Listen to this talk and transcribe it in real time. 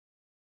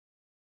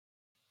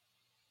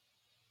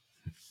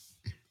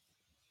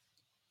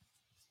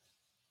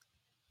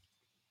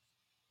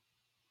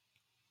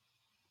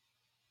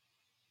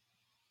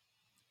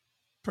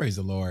Praise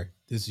the Lord.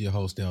 This is your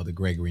host, Elder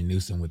Gregory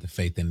Newsom with the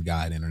Faith in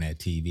God Internet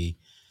TV.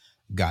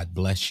 God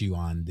bless you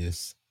on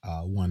this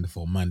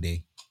wonderful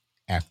Monday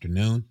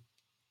afternoon.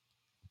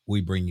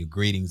 We bring you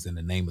greetings in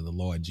the name of the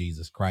Lord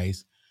Jesus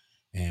Christ.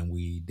 And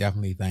we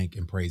definitely thank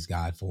and praise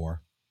God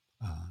for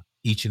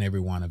each and every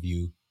one of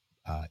you,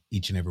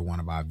 each and every one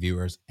of our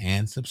viewers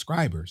and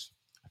subscribers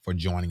for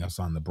joining us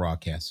on the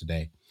broadcast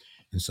today.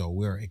 And so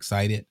we're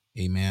excited,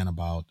 amen,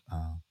 about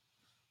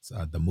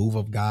the move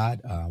of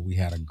God. We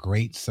had a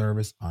great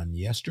service on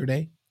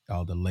yesterday.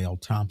 Elder Lael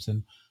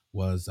Thompson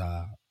was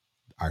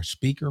our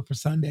speaker for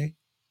Sunday,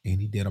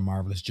 and he did a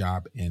marvelous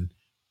job in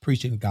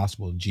preaching the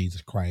gospel of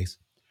Jesus Christ.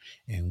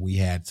 And we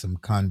had some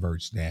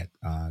converts that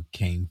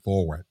came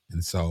forward.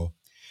 And so,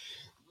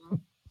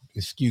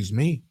 excuse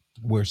me,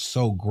 we're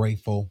so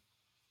grateful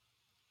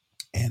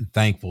and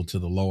thankful to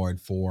the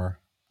Lord for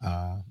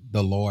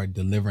the Lord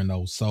delivering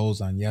those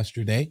souls on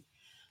yesterday.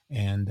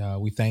 And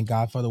we thank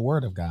God for the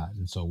word of God.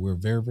 And so we're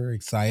very, very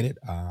excited.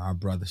 Our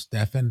brother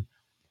Stephen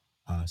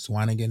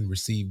Swanigan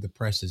received the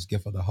precious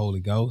gift of the Holy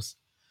Ghost.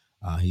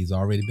 He's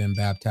already been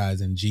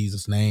baptized in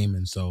Jesus' name.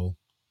 And so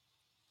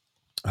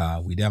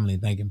we definitely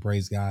thank and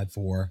praise God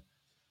for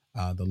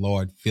the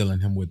Lord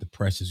filling him with the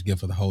precious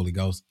gift of the Holy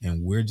Ghost.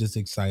 And we're just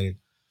excited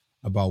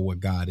about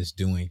what God is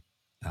doing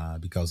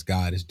because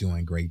God is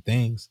doing great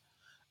things.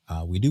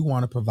 We do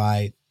want to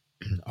provide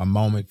a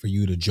moment for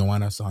you to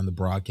join us on the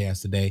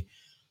broadcast today.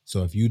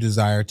 So if you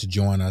desire to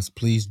join us,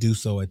 please do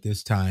so at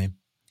this time.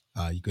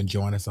 You can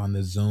join us on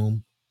the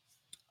Zoom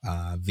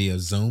via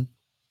Zoom.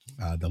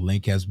 The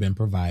link has been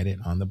provided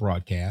on the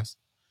broadcast.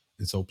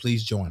 And so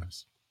please join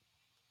us.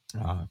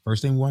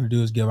 First thing we want to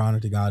do is give honor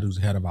to God, who's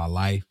the head of our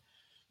life,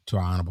 to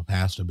our honorable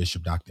pastor,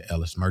 Bishop Dr.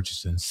 Ellis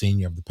Murchison,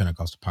 senior of the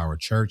Pentecostal Power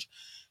Church,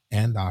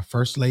 and our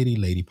First Lady,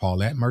 Lady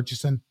Paulette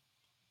Murchison,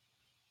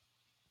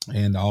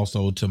 and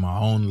also to my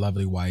own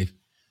lovely wife,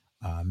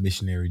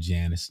 missionary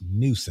Janice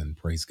Newsom.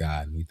 Praise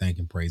God. And we thank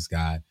and praise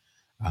God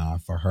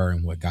for her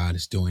and what God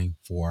is doing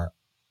for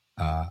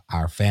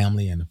our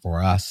family and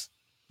for us.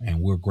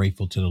 And we're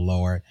grateful to the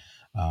Lord.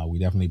 We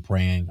definitely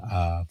praying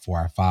for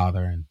our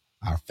father and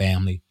our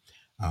family,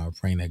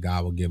 praying that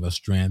God will give us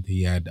strength.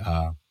 He had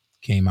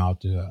came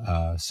out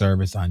to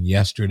service on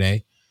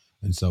yesterday,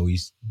 and so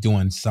he's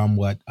doing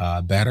somewhat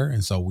better.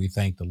 And so we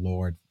thank the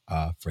Lord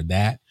for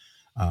that.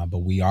 But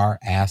we are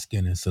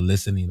asking and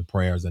soliciting the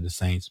prayers of the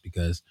saints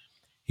because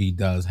he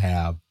does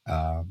have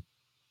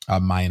a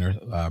minor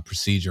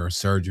procedure or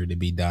surgery to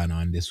be done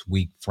on this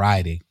week,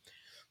 Friday.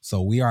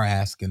 So we are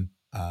asking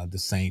the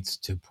saints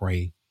to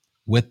pray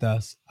with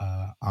us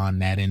on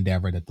that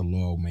endeavor that the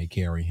Lord may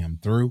carry him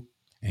through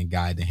and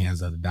guide the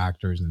hands of the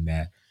doctors, and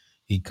that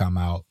he come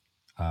out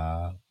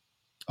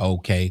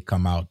okay,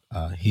 come out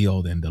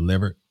healed and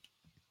delivered.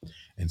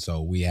 And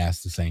so we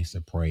ask the saints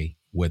to pray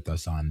with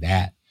us on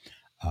that.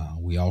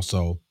 We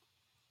also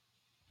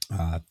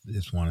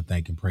just want to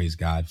thank and praise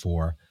God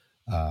for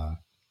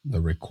the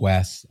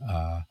requests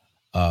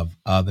of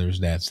others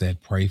that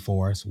said pray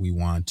for us. We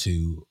want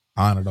to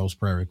honor those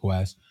prayer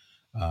requests.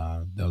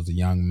 There was a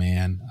young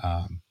man,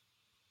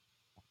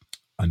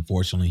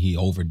 unfortunately, he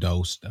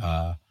overdosed.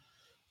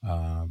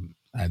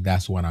 And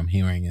that's what I'm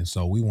hearing. And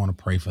so we want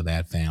to pray for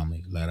that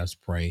family. Let us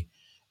pray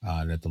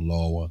that the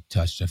Lord will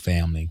touch the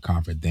family and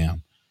comfort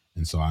them.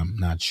 And so I'm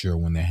not sure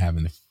when they're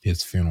having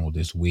his funeral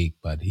this week,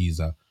 but he's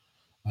a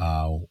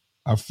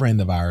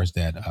friend of ours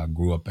that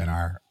grew up in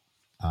our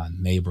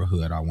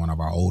neighborhood, or one of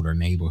our older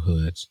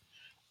neighborhoods,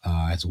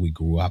 as we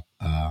grew up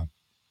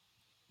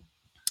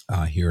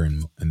here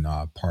in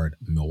part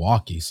of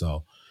Milwaukee.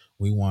 So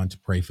we want to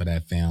pray for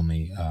that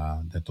family,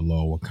 that the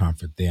Lord will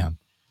comfort them.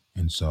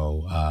 And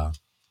so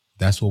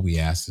that's what we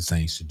ask the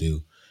saints to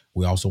do.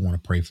 We also want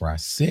to pray for our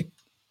sick,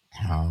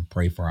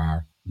 pray for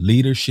our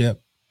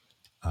leadership.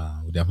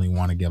 We definitely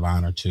want to give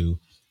honor to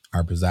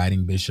our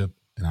presiding bishop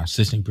and our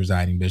assisting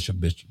presiding bishop,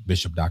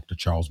 Bishop Dr.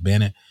 Charles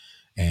Bennett,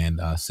 and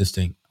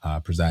assisting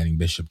presiding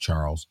Bishop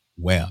Charles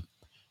Webb,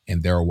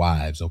 and their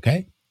wives,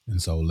 okay?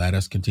 And so let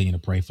us continue to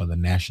pray for the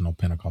National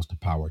Pentecostal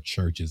Power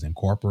Churches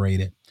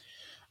Incorporated.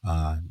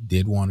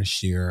 Did want to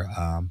share,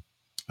 I'm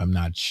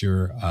not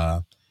sure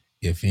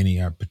if any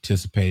are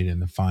participated in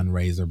the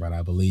fundraiser, but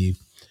I believe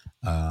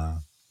the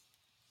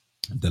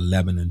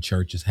Lebanon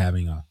Church is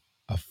having a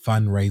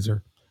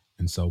fundraiser.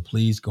 And so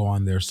please go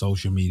on their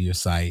social media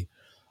site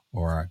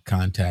or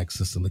contact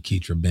Sister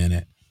Lakeitra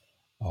Bennett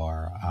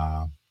or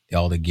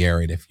Elder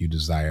Garrett if you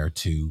desire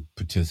to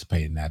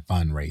participate in that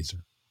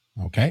fundraiser.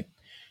 Okay?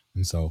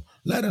 And so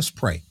let us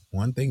pray.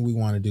 One thing we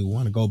want to do, we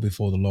want to go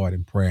before the Lord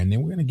in prayer, and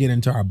then we're going to get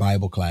into our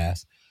Bible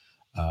class.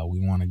 We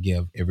want to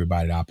give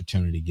everybody the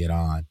opportunity to get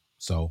on.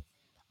 So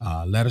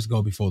let us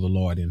go before the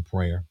Lord in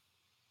prayer,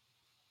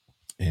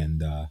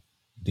 and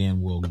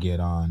then we'll get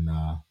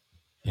on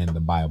in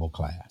the Bible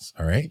class.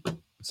 All right?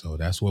 So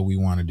that's what we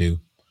want to do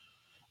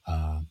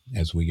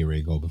as we get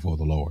ready to go before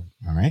the Lord.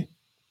 All right?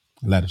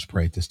 Let us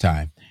pray at this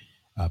time.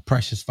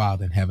 Precious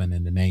Father in heaven,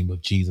 in the name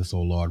of Jesus,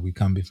 oh Lord, we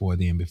come before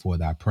thee and before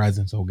thy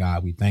presence, oh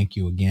God. We thank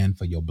you again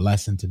for your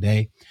blessing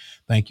today.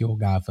 Thank you, oh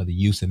God, for the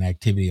use and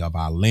activity of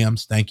our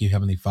limbs. Thank you,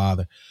 Heavenly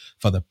Father,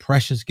 for the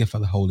precious gift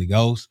of the Holy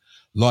Ghost.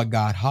 Lord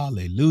God,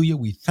 hallelujah.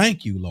 We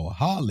thank you, Lord.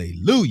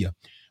 Hallelujah.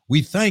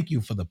 We thank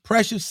you for the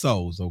precious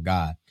souls, oh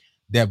God,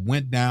 that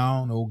went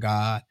down, oh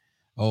God,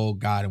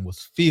 and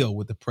was filled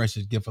with the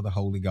precious gift of the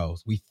Holy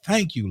Ghost. We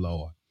thank you,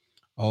 Lord.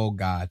 Oh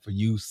God, for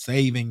you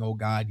saving, oh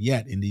God,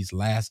 yet in these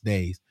last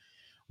days.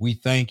 We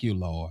thank you,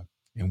 Lord.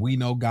 And we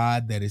know,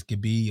 God, that it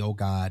could be, oh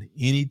God,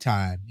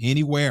 anytime,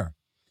 anywhere,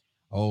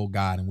 oh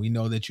God. And we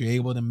know that you're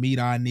able to meet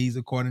our needs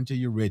according to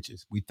your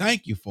riches. We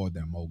thank you for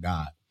them, oh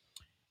God.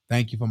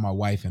 Thank you for my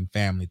wife and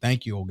family.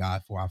 Thank you, oh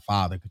God, for our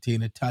father.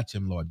 Continue to touch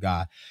him, Lord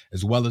God,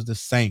 as well as the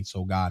saints,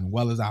 oh God, and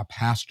well as our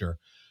pastor,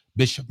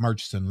 Bishop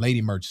Murchison,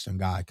 Lady Murchison,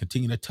 God.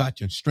 Continue to touch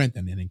and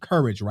strengthen and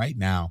encourage right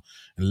now.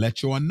 And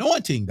let your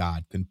anointing,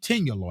 God,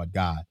 continue, Lord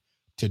God,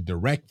 to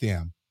direct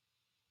them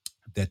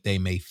that they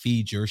may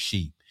feed your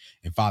sheep.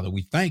 And Father,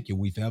 we thank you.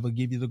 We forever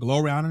give you the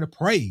glory, honor, and the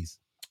praise.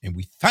 And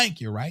we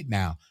thank you right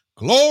now.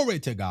 Glory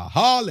to God.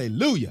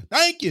 Hallelujah.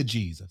 Thank you,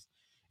 Jesus.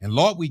 And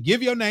Lord, we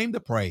give your name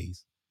the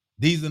praise.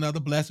 These and other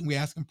blessings we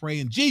ask and pray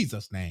in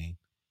Jesus' name.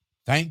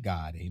 Thank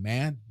God.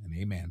 Amen and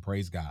amen.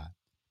 Praise God.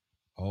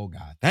 Oh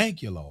God.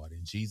 Thank you, Lord,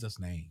 in Jesus'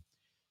 name.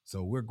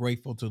 So we're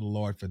grateful to the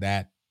Lord for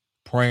that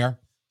prayer.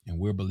 And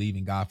we're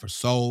believing God for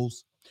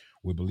souls.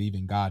 We're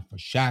believing God for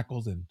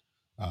shackles and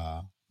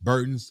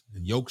burdens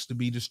and yokes to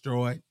be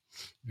destroyed.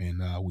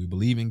 And we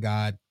believe in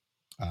God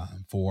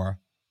for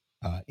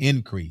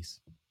increase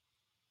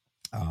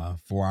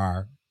for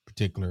our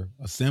particular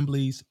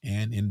assemblies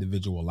and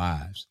individual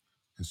lives.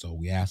 And so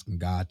we asking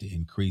God to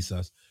increase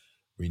us,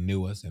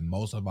 renew us, and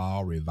most of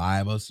all,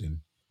 revive us and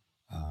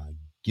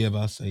give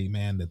us,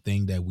 amen, the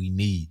thing that we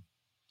need,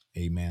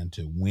 amen,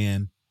 to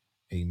win,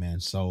 amen,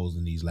 souls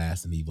in these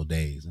last and evil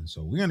days. And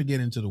so we're going to get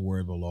into the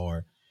word of the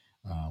Lord.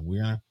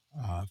 We're going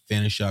to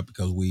finish up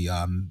because we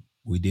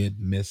did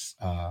miss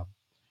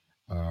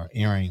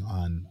airing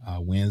on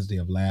Wednesday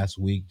of last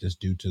week just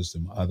due to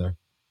some other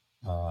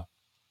uh,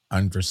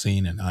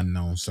 unforeseen and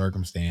unknown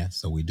circumstance.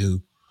 So we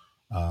do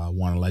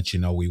want to let you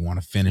know we want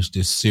to finish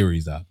this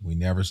series up. We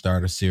never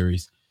start a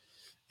series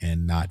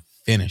and not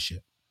finish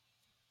it.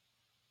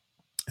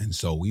 And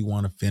so we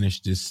want to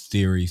finish this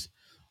series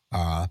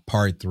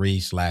part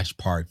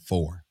 3/part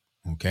 4.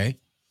 Okay.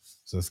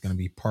 So it's going to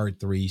be part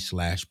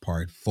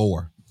 3/part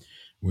 4.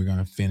 We're going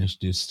to finish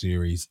this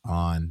series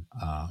on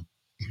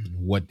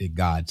what did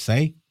God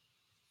say?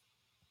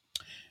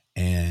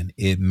 And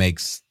it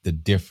makes the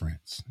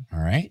difference.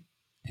 All right.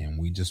 And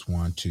we just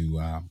want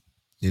to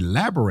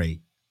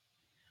elaborate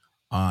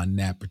on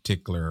that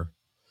particular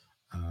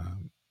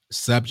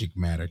subject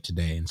matter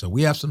today. And so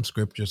we have some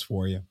scriptures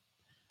for you.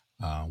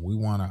 We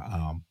want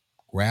to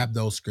grab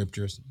those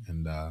scriptures.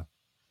 And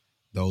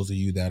those of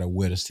you that are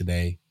with us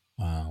today,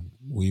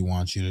 we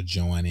want you to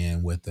join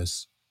in with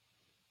us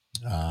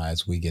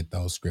as we get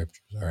those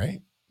scriptures. All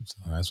right. So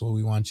that's what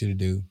we want you to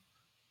do.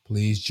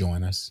 Please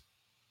join us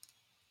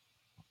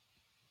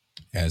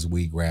as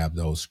we grab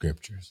those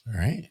scriptures. All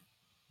right.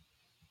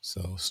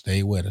 So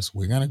stay with us.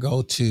 We're going to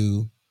go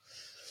to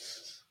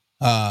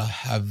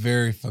a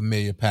very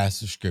familiar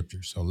passage of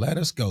scripture. So let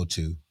us go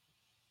to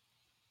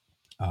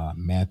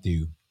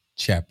Matthew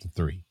chapter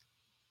 3.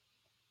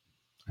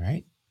 All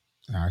right.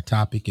 Our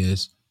topic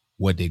is,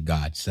 what did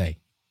God say?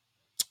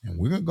 And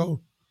we're going to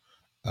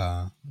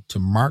go to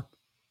Mark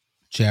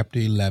chapter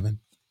 11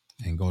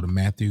 and go to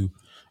Matthew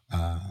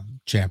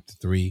chapter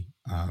 3,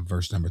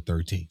 verse number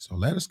 13. So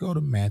let us go to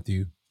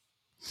Matthew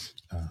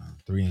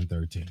 3 and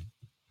 13.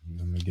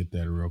 Let me get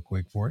that real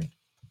quick for you.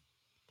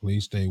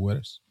 Please stay with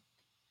us.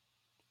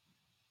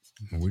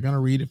 And we're going to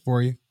read it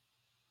for you.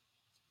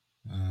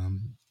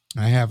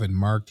 I have it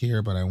marked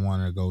here, but I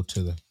want to go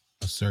to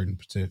a certain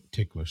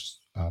particular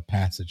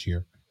passage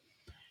here.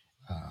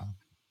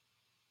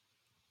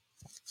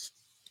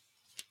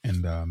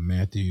 And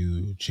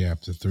Matthew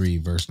chapter 3,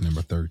 verse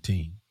number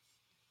 13.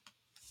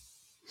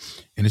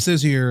 And it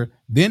says here,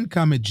 then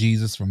cometh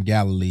Jesus from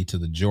Galilee to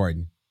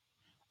Jordan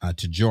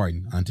unto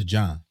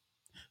John,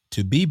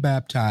 to be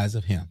baptized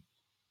of him.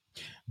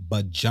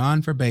 But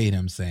John forbade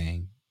him,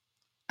 saying,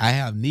 I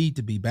have need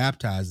to be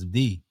baptized of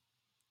thee,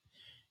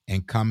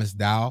 and comest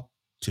thou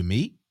to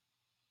me?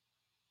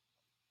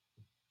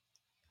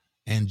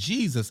 And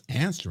Jesus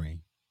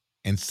answering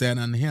and said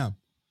unto him,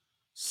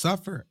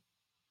 suffer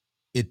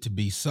it to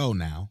be so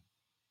now,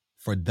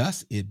 for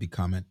thus it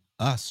becometh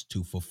us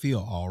to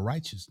fulfill all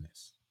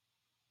righteousness.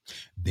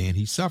 Then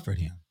he suffered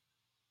him.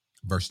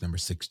 Verse number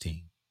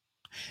 16.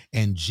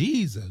 And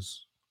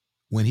Jesus,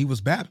 when he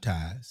was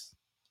baptized,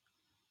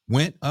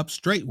 went up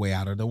straightway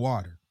out of the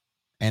water.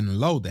 And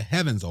lo, the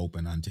heavens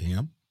opened unto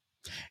him,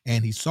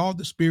 and he saw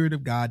the Spirit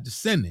of God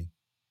descending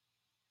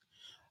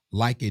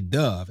like a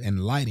dove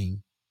and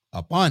lighting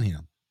upon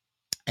him.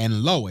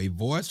 And lo, a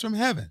voice from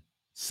heaven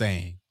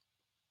saying,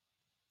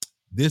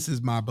 this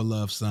is my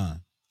beloved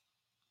Son,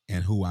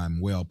 and who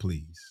I'm well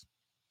pleased.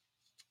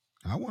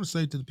 I want to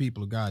say to the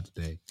people of God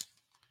today,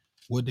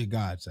 what did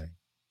God say?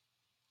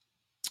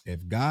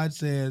 If God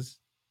says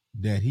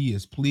that he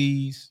is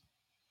pleased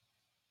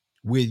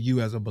with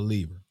you as a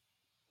believer,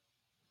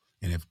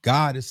 and if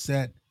God has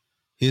set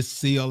his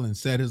seal and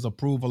set his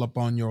approval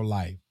upon your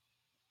life,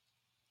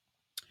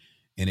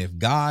 and if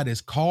God is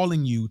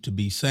calling you to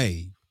be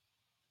saved,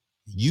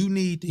 you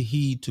need to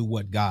heed to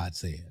what God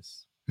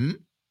says.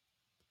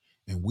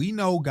 And we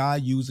know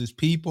God uses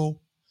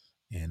people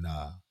and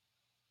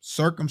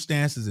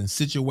circumstances and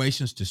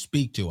situations to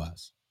speak to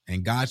us.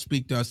 And God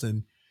speaks to us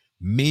in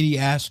many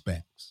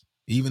aspects.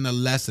 Even a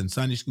lesson,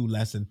 Sunday school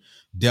lesson,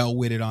 dealt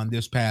with it on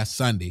this past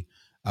Sunday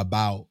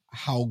about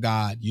how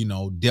God,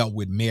 dealt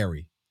with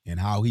Mary and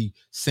how he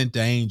sent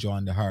the angel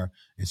unto her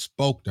and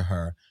spoke to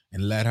her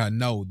and let her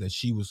know that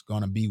she was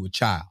going to be with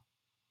child.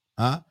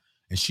 And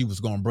she was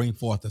going to bring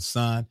forth a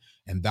son,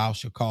 and thou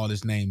shalt call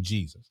his name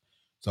Jesus.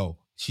 So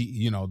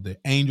she, the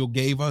angel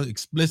gave her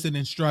explicit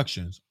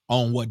instructions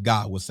on what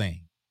God was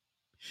saying.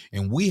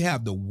 And we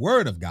have the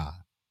word of God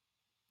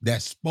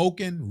that's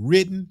spoken,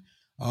 written,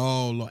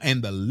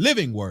 and the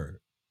living word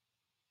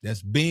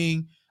that's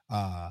being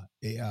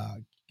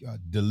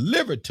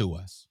delivered to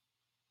us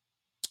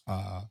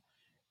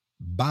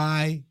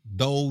by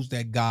those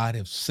that God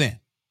have sent.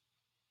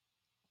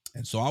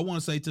 And so I want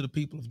to say to the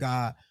people of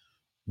God,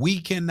 we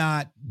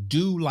cannot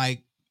do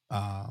like,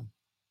 I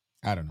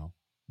don't know,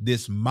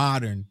 this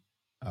modern,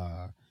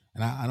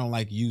 and I don't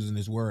like using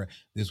this word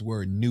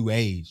new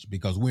age,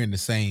 because we're in the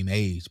same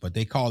age, but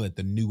they call it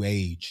the new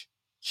age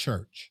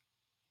church.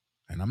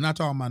 And I'm not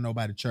talking about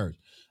nobody church.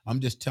 I'm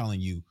just telling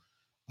you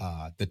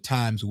the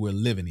times we're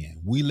living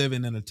in. We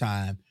living in a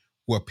time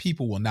where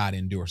people will not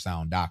endure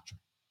sound doctrine.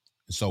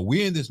 So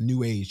we're in this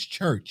new age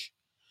church.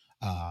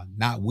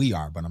 Not we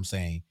are, but I'm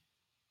saying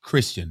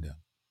Christendom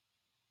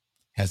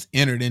has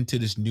entered into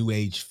this new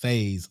age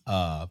phase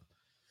of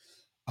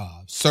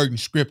certain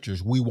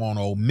scriptures we want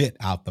to omit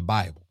out the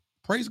Bible.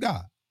 Praise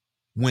God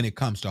when it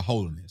comes to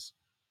holiness.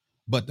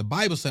 But the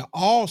Bible said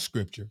all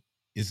scripture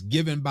is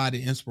given by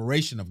the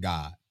inspiration of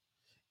God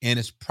and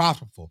it's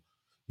profitable,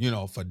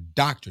 for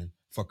doctrine,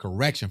 for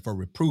correction, for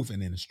reproof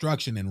and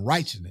instruction in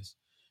righteousness,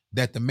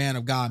 that the man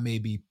of God may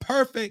be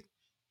perfect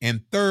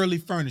and thoroughly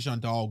furnished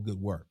unto all good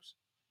works.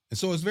 And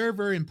so it's very,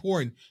 very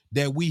important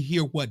that we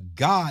hear what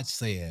God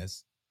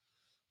says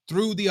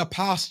through the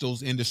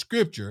apostles in the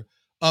scripture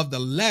of the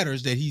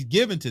letters that he's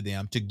given to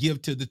them to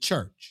give to the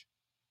church.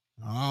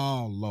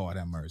 Oh, Lord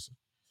have mercy.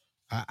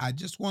 I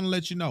just want to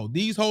let you know,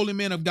 these holy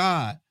men of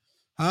God,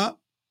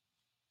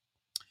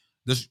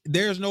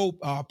 there's no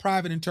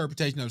private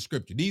interpretation of the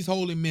scripture. These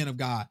holy men of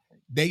God,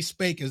 they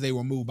spake as they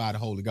were moved by the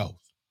Holy Ghost.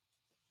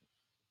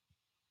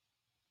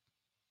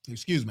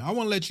 Excuse me. I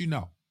want to let you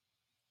know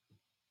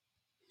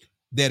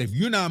that if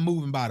you're not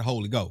moving by the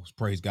Holy Ghost,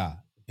 praise God,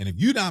 and if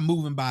you're not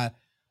moving by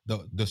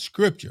the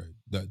scripture,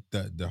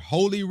 the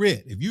holy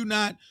writ, if you're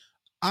not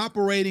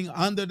operating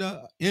under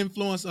the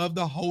influence of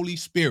the Holy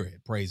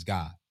Spirit, praise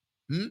God,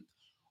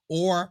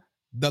 or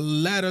the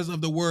letters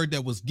of the word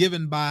that was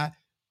given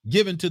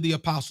to the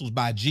apostles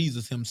by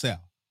Jesus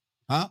himself,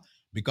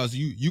 because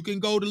you can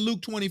go to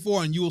Luke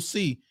 24 and you'll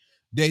see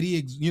that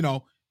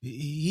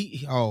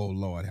he oh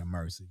Lord have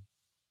mercy,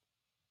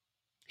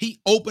 he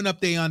opened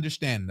up their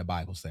understanding, the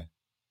Bible said,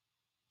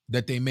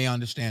 that they may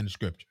understand the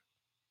scripture.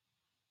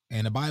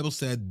 And the Bible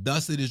said,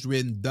 thus it is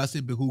written, thus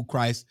it behooved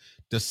Christ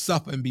to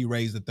suffer and be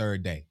raised the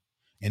third day,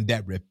 and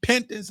that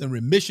repentance and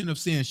remission of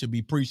sins should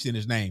be preached in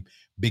his name,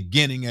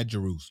 beginning at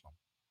Jerusalem.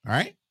 All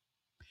right.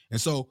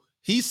 And so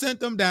he sent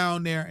them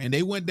down there, and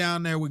they went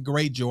down there with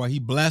great joy. He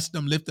blessed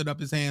them, lifted up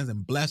his hands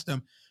and blessed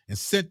them, and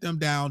sent them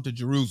down to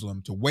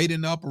Jerusalem to wait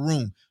in the upper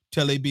room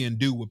till they be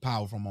endued with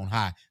power from on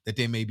high, that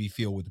they may be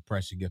filled with the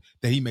precious gift,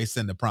 that he may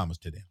send the promise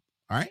to them.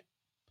 All right.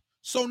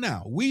 So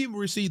now we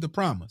received the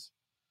promise.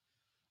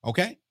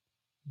 Okay.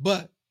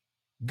 But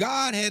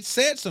God had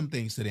said some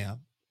things to them,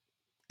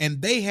 and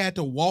they had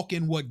to walk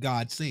in what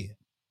God said.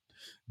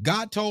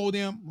 God told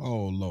them,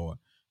 oh Lord,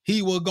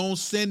 he was going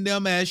to send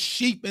them as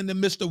sheep in the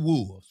midst of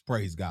wolves.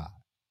 Praise God.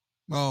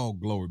 Oh,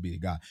 glory be to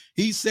God.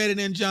 He said it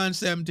in John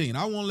 17.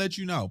 I want to let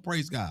you know.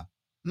 Praise God.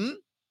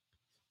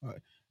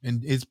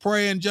 And his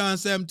prayer in John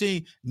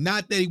 17,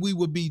 not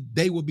that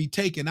they would be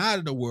taken out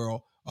of the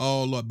world,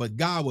 oh Lord, but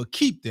God will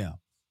keep them,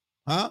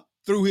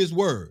 through his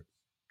word.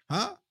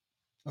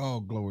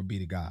 Oh, glory be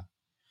to God.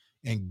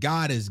 And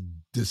God has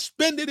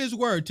dispensed his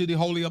word to the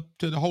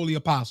holy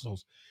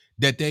apostles,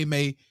 that they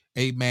may,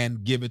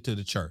 amen, give it to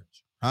the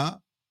church. And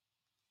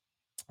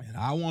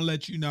I want to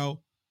let you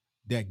know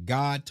that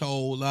God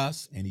told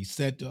us, and he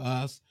said to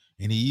us,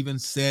 and he even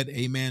said,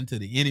 amen, to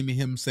the enemy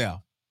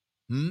himself.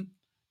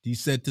 He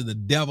said to the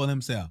devil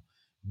himself,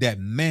 that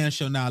man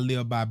shall not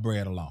live by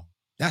bread alone.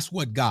 That's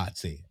what God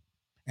said.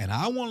 And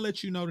I want to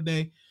let you know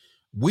today,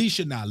 we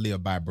should not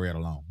live by bread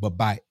alone, but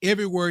by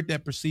every word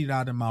that proceeded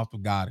out of the mouth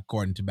of God,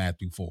 according to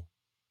Matthew 4.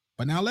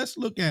 But now let's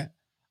look at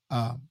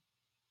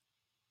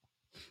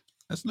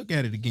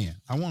it again.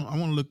 I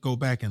want to go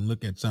back and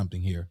look at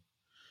something here.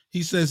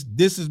 He says,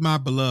 "This is my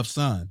beloved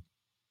son,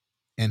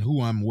 and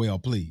who I'm well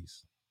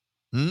pleased.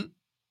 I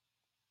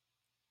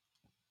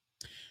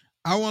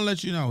want to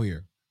let you know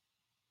here.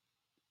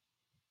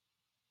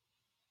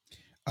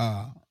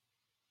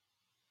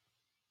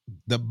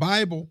 The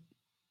Bible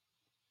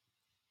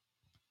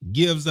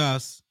gives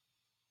us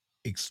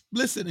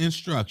explicit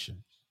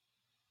instructions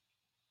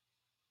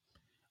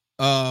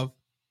of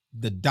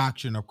the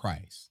doctrine of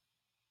Christ.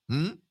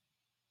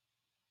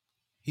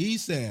 He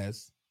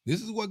says,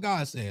 this is what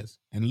God says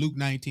in Luke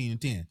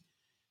 19:10.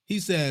 He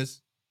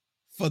says,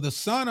 for the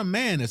Son of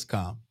Man has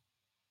come,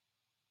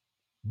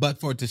 but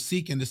for to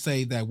seek and to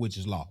save that which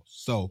is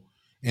lost. So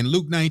in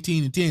Luke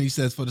 19:10, he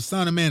says, for the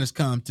Son of Man has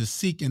come to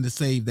seek and to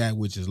save that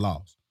which is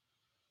lost.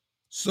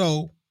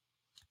 So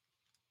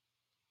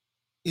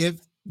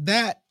if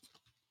that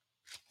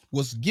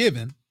was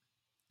given,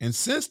 and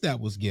since that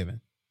was given,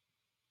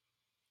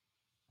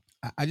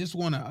 I just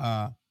want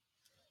to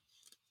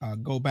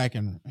go back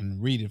and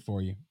read it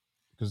for you,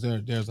 because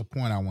there's a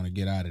point I want to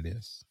get out of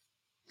this.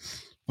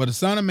 For the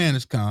Son of Man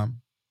has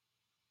come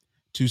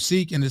to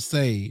seek and to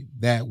save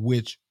that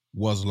which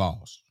was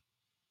lost.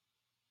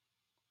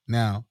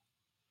 Now,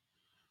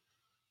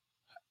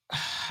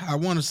 I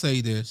want to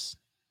say this.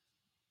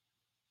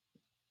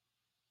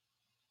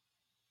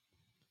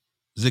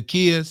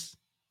 Zacchaeus,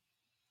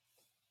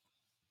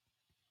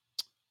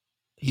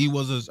 he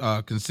was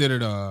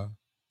considered a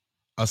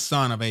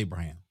son of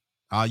Abraham.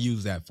 I'll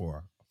use that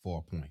for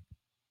a point.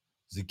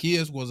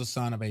 Zacchaeus was a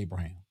son of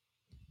Abraham.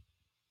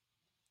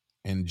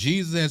 And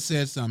Jesus had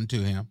said something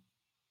to him.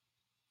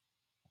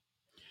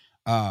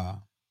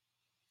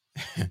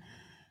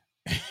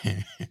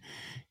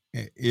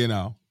 You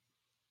know,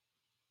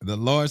 the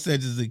Lord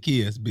said to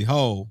Zacchaeus,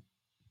 behold,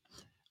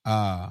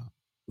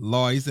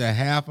 Lord, he said,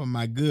 half of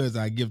my goods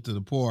I give to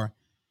the poor.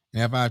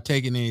 And if I've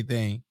taken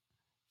anything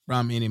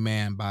from any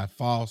man by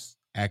false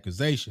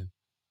accusation,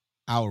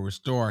 I will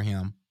restore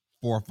him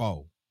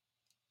fourfold.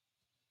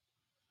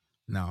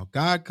 Now,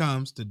 God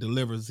comes to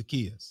deliver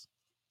Zacchaeus.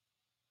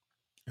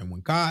 And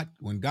when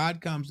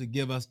God comes to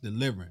give us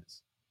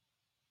deliverance,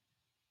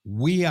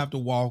 we have to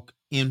walk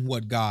in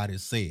what God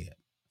has said.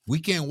 We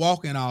can't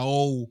walk in our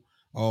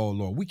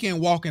we can't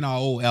walk in our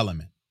old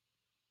element.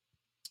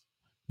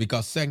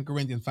 Because 2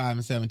 Corinthians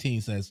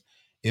 5:17 says,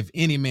 if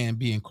any man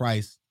be in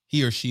Christ,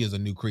 he or she is a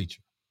new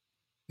creature.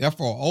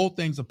 Therefore, old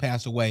things have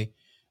passed away.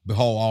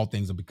 Behold, all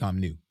things have become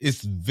new.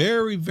 It's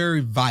very,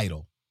 very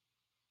vital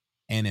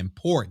and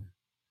important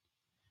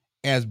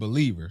as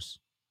believers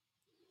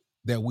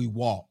that we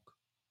walk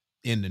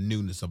in the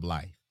newness of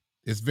life.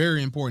 It's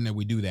very important that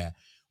we do that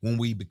when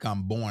we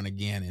become born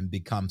again and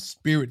become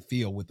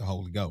spirit-filled with the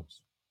Holy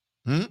Ghost.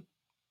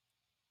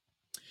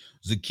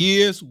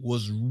 Zacchaeus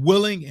was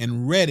willing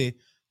and ready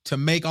to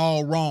make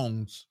all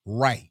wrongs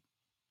right.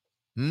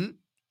 When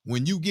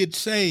you get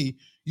saved,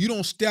 you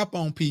don't step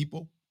on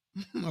people.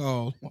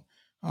 Oh,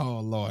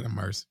 Lord have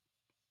mercy.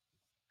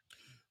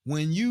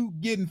 When you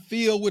getting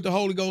filled with the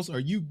Holy Ghost, or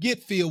you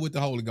get filled with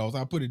the Holy Ghost,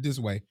 I'll put it this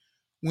way.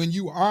 When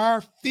you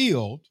are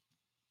filled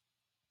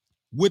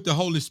with the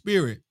Holy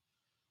Spirit,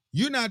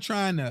 you're not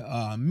trying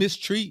to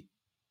mistreat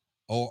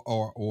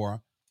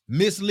or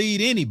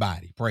mislead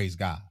anybody, praise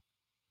God.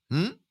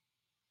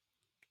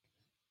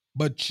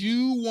 But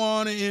you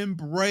want to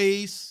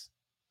embrace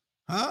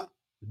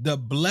the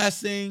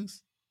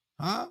blessings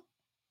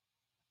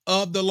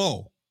of the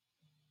Lord.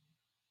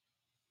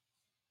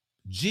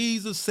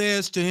 Jesus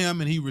says to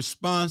him, and he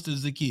responds to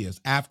Zacchaeus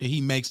after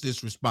he makes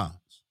this response.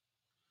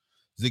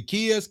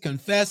 Zacchaeus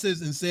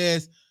confesses and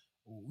says,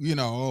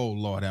 oh,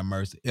 Lord have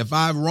mercy. If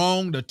I've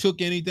wronged or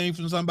took anything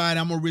from somebody,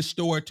 I'm going to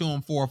restore it to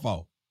him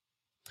fourfold.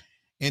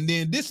 And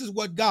then this is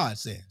what God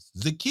says.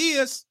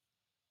 Zacchaeus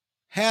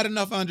had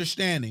enough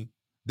understanding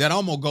that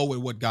I'm going to go with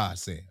what God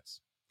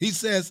says. He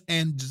says,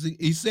 and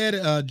he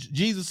said,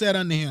 Jesus said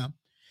unto him,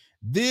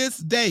 this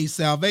day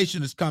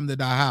salvation has come to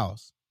thy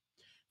house,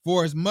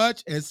 for as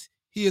much as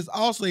he is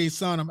also a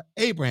son of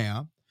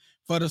Abraham,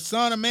 for the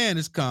Son of Man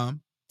is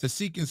come to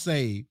seek and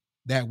save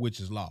that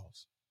which is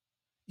lost.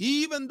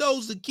 Even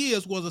though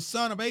Zacchaeus was a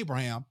son of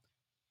Abraham,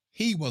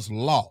 he was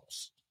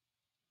lost.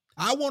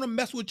 I want to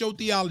mess with your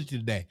theology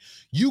today.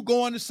 You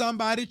going to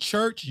somebody's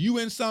church, you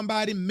in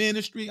somebody's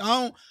ministry.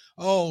 Oh,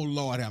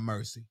 Lord have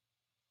mercy.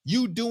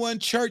 You doing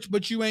church,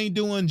 but you ain't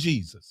doing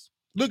Jesus.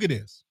 Look at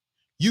this.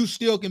 You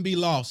still can be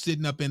lost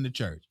sitting up in the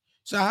church.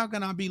 So how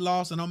can I be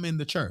lost and I'm in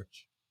the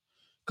church?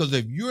 Because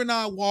if you're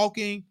not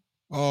walking,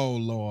 oh,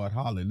 Lord,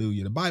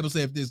 hallelujah. The Bible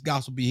says if this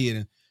gospel be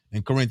hid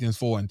in Corinthians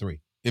 4:3,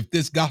 if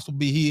this gospel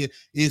be hid,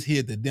 is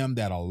hid to them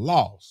that are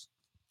lost.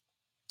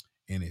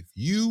 And if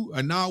you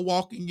are not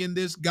walking in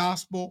this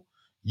gospel,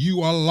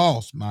 you are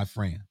lost, my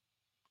friend.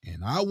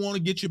 And I want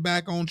to get you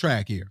back on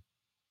track here.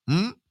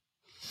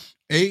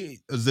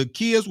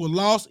 Zacchaeus was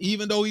lost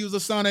even though he was a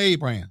son of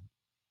Abraham.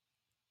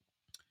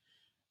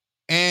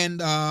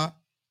 And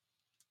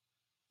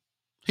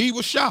he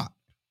was shocked.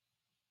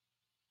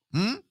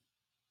 And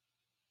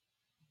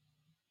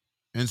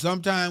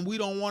sometimes we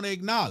don't want to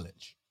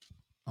acknowledge.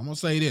 I'm going to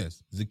say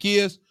this.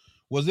 Zacchaeus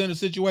was in a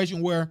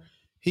situation where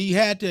he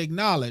had to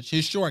acknowledge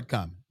his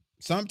shortcoming.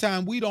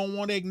 Sometimes we don't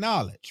want to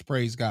acknowledge,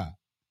 praise God.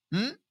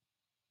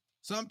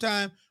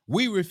 Sometimes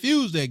we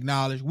refuse to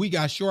acknowledge we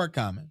got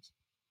shortcomings.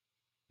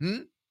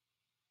 And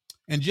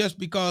just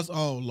because,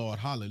 oh Lord,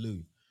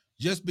 hallelujah,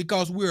 just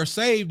because we're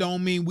saved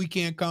don't mean we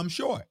can't come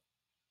short.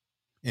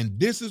 And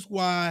this is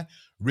why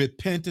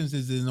repentance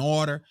is in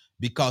order,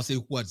 because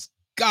it's what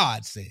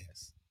God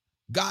says.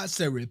 God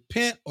said,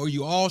 repent or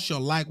you all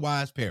shall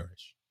likewise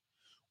perish.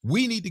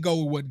 We need to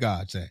go with what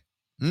God said.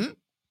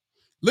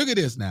 Look at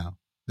this now.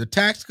 The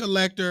tax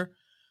collector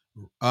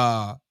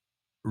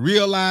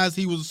realized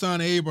he was the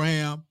son of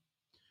Abraham,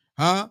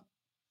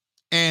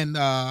 and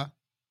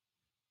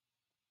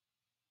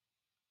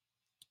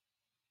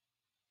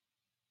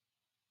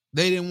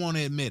they didn't want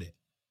to admit it.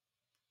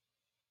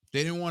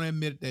 They didn't want to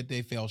admit that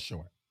they fell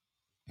short.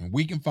 And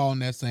we can fall in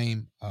that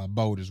same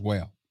boat as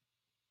well.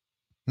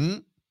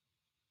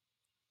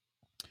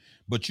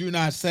 But you're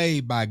not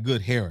saved by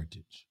good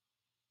heritage.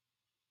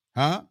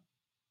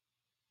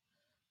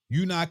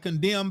 You're not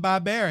condemned by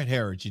bad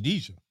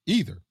heritage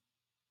either.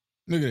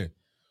 Look at it.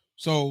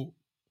 So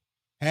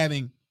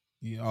having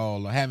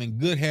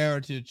good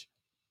heritage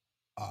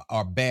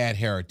or bad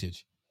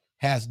heritage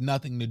has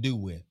nothing to do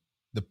with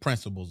the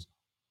principles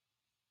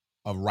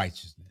of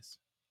righteousness.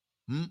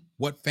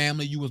 What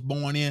family you was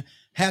born in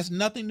has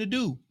nothing to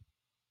do,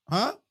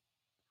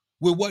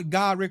 with what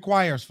God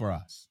requires for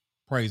us.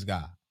 Praise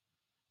God.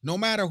 No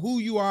matter who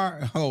you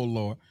are, oh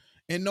Lord,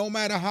 and no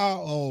matter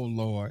how, oh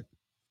Lord,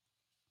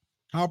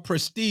 how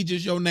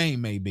prestigious your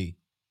name may be,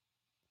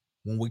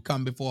 when we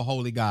come before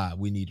holy God,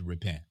 we need to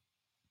repent.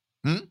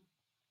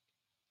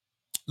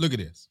 Look at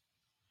this.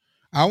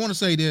 I want to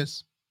say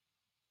this.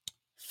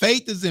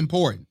 Faith is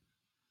important.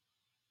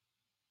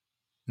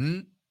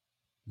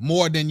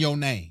 More than your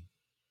name.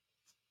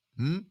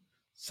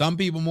 Some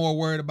people more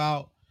worried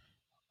about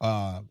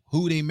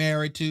who they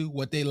married to,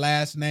 what their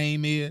last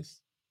name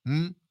is,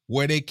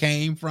 where they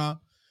came from.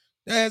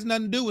 That has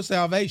nothing to do with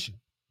salvation.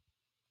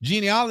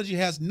 Genealogy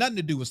has nothing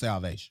to do with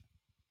salvation.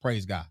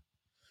 Praise God.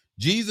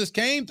 Jesus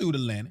came through the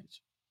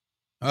lineage.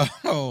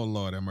 Oh,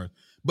 Lord have mercy.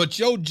 But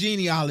your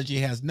genealogy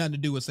has nothing to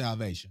do with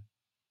salvation.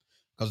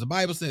 Because the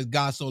Bible says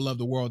God so loved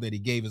the world that he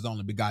gave his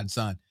only begotten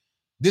son.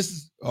 This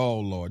is, oh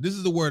Lord, this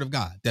is the word of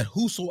God, that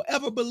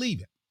whosoever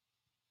believeth.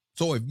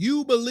 So if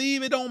you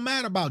believe, it don't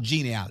matter about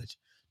genealogy.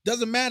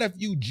 Doesn't matter if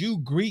you Jew,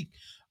 Greek,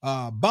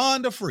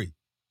 bond or free.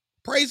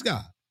 Praise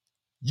God.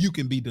 You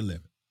can be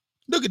delivered.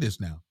 Look at this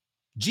now.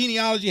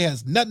 Genealogy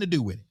has nothing to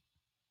do with it.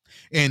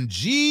 And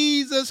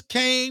Jesus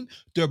came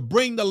to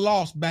bring the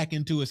lost back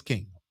into his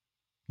kingdom.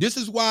 This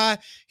is why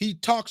he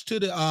talks to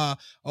the,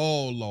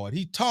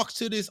 he talks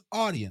to this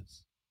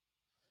audience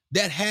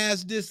that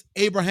has this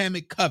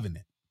Abrahamic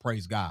covenant.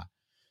 Praise God.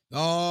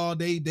 Oh,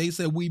 they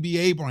said we be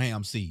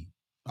Abraham's seed.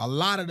 A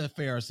lot of the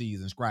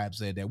Pharisees and scribes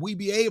said that we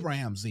be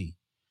Abraham's seed.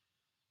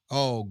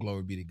 Oh,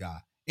 glory be to God.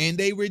 And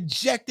they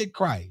rejected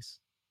Christ.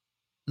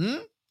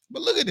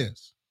 But look at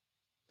this.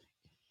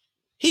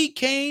 He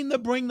came to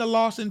bring the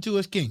lost into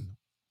his kingdom.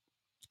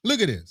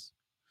 Look at this.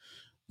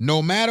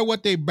 No matter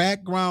what their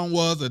background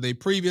was or their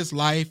previous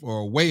life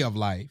or way of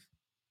life,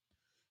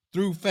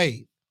 through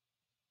faith,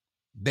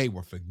 they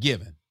were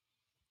forgiven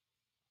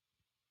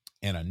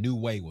and a new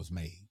way was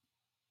made.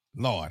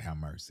 Lord have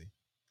mercy.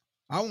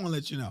 I want to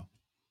let you know,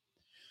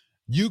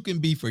 you can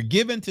be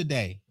forgiven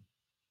today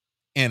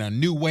and a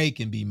new way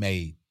can be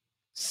made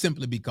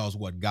simply because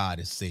what God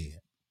has said.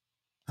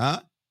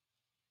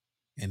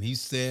 And he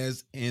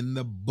says in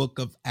the book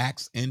of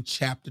Acts in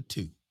chapter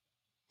 2,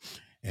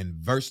 and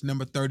verse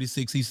number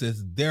 36, he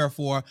says,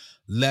 therefore,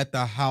 let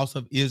the house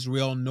of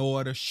Israel know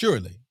it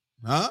assuredly.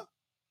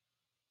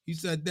 He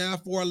said,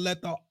 therefore,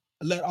 let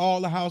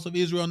all the house of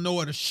Israel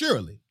know it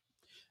assuredly,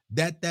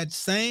 that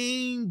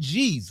same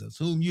Jesus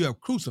whom you have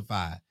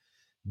crucified,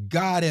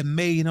 God had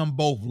made him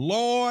both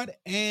Lord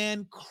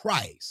and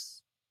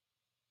Christ.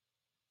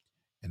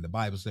 And the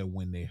Bible said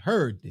when they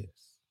heard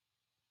this,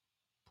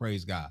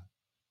 praise God,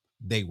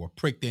 they were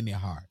pricked in their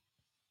heart.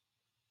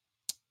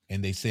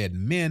 And they said,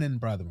 men and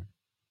brethren,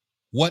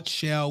 what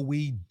shall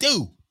we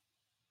do?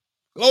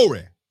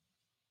 Glory.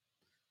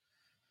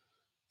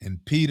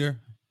 And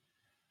Peter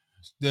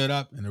stood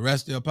up and the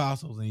rest of the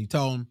apostles, and he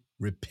told them,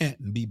 repent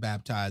and be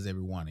baptized,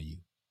 every one of you,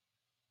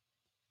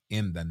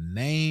 in the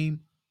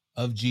name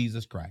of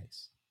Jesus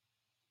Christ.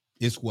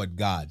 It's what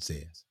God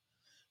says.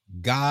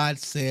 God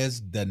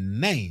says the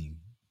name.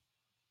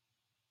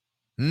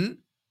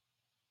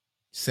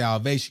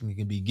 Salvation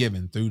can be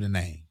given through the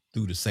name,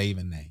 through the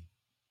saving name.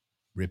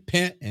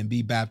 Repent and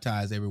be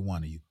baptized, every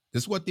one of you.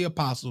 This is what the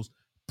apostles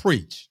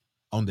preached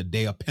on the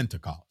day of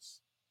Pentecost.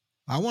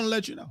 I want to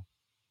let you know.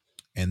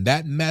 And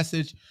that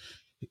message,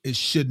 it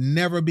should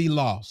never be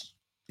lost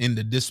in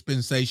the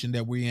dispensation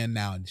that we're in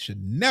now. It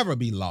should never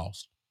be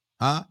lost,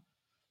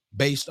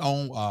 based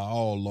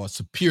on,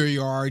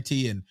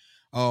 superiority and,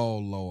 I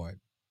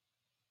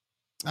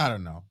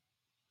don't know,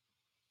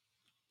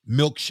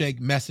 milkshake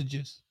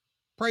messages.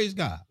 Praise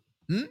God.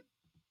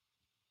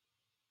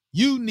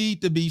 You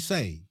need to be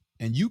saved,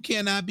 and you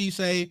cannot be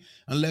saved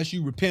unless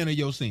you repent of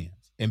your sins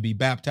and be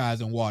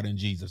baptized in water in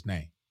Jesus'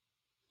 name.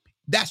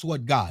 That's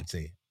what God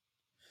said.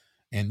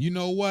 And you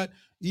know what?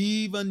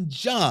 Even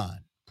John,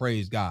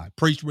 praise God,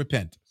 preached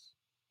repentance.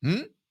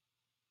 Hmm?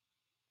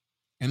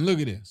 And look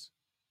at this.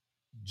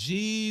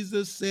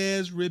 Jesus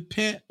says,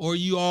 repent or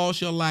you all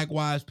shall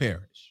likewise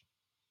perish.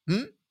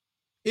 Hmm?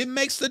 It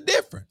makes a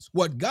difference.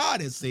 What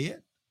God has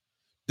said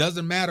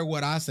doesn't matter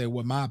what I say,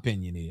 what my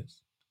opinion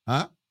is.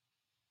 Huh?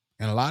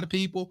 And a lot of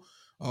people,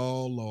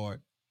 oh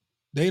Lord,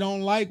 they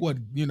don't like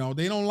they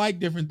don't like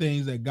different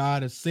things that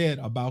God has said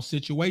about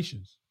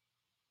situations.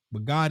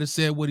 But God has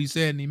said what he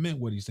said and he meant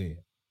what he said.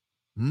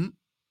 Hmm?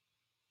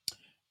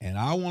 And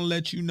I want to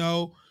let you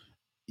know,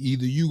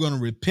 either you're going to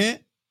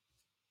repent,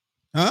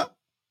 huh?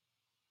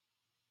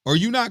 Or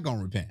you're not going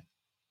to repent.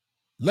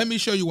 Let me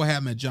show you what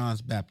happened at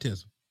John's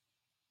baptism.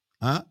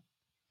 Huh?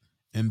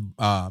 And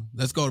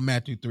let's go to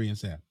Matthew 3 and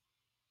 7.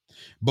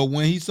 But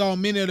when he saw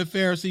many of the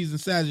Pharisees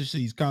and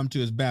Sadducees come to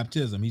his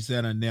baptism, he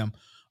said unto them,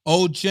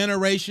 O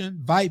generation,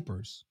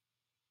 vipers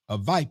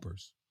of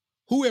vipers,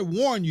 who had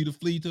warned you to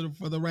flee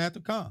for the wrath to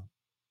come,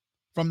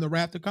 from the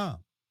wrath to come?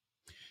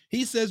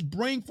 He says,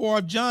 bring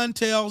forth, John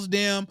tells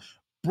them,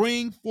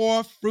 bring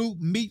forth fruit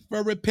meet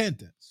for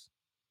repentance.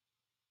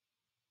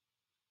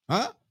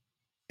 Huh?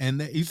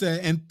 And he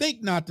said, and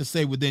think not to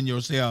say within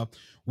yourself,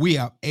 we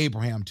have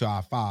Abraham to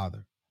our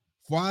father.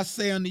 For I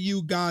say unto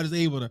you, God is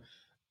able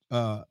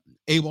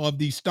of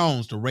these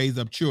stones to raise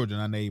up children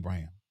unto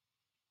Abraham.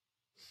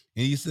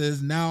 And he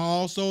says, now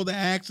also the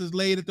axe is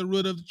laid at the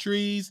root of the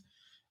trees.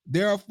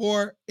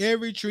 Therefore,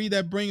 every tree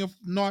that bringeth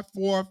not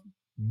forth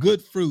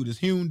good fruit is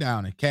hewn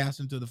down and cast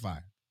into the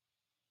fire.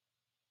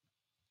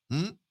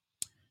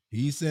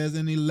 He says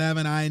in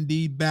 11, I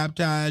indeed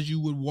baptize you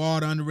with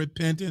water unto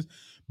repentance,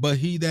 but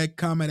he that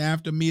cometh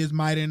after me is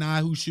mightier than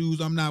I, whose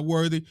shoes I'm not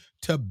worthy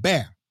to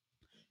bear.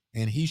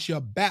 And he shall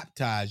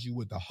baptize you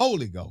with the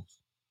Holy Ghost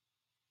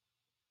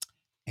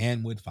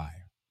and with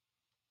fire.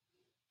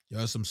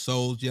 There are some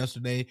souls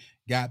yesterday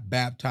got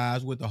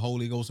baptized with the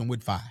Holy Ghost and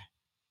with fire.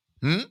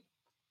 And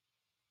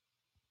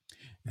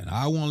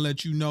I want to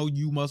let you know,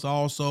 you must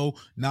also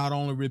not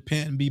only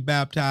repent and be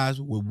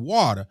baptized with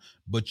water,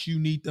 but you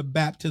need the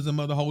baptism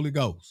of the Holy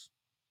Ghost.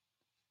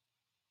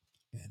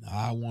 And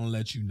I want to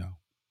let you know.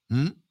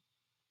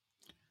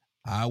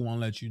 I want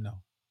to let you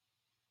know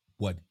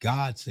what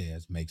God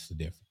says makes the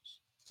difference.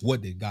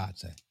 What did God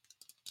say?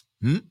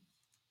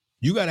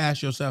 You got to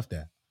ask yourself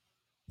that.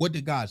 What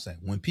did God say?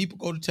 When people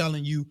go to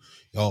telling you,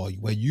 oh,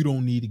 well, you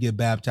don't need to get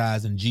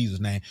baptized in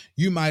Jesus' name,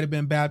 you might have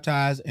been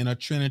baptized in a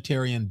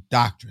Trinitarian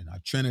doctrine, a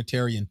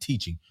Trinitarian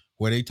teaching,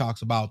 where they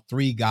talks about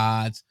three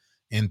gods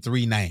and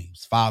three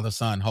names, Father,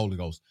 Son, Holy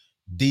Ghost.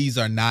 These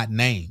are not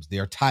names.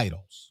 They're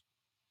titles.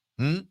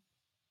 They're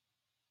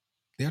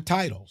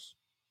titles.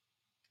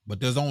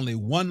 But there's only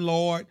one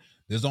Lord,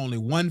 there's only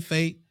one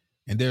faith,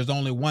 and there's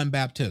only one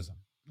baptism.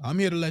 I'm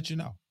here to let you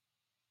know.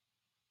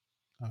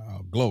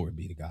 Glory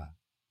be to God.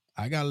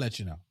 I got to let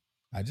you know.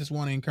 I just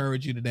want to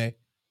encourage you today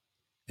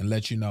and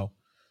let you know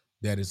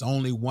that it's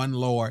only one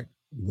Lord,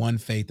 one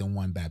faith, and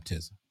one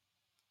baptism.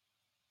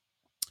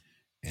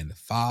 And the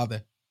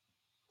Father,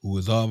 who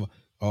is of,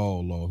 oh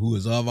Lord, who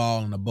is of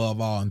all and above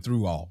all and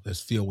through all,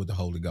 that's filled with the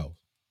Holy Ghost.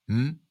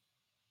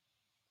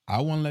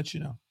 I want to let you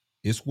know.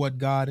 It's what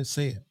God has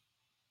said.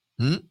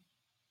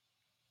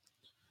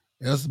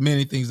 There's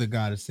many things that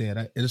God has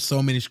said. There's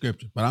so many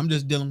scriptures, but I'm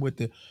just dealing with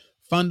the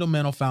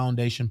fundamental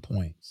foundation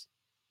points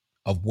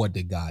of what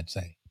did God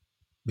say.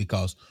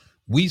 Because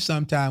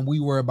sometimes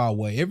we worry about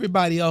what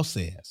everybody else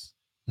says.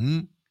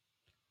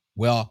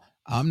 Well,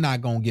 I'm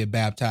not going to get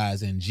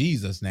baptized in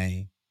Jesus'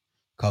 name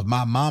because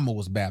my mama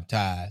was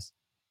baptized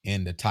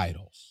in the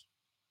titles.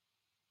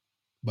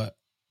 But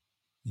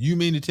you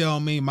mean to tell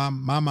me my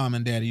mom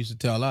and daddy used to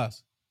tell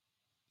us,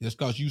 just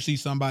because you see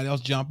somebody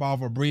else jump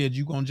off a bridge,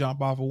 you going to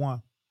jump off of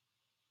one?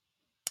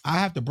 I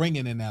have to bring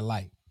it in that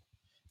light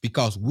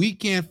because we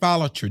can't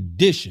follow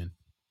tradition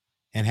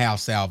and have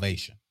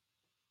salvation.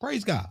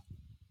 Praise God.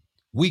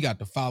 We got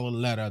to follow the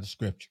letter of the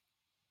scripture.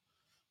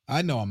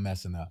 I know I'm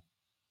messing up.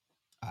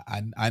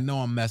 I know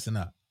I'm messing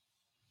up.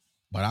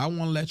 But I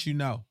want to let you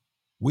know,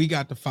 we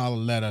got to follow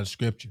the letter of the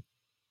scripture.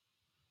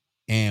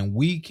 And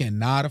we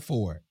cannot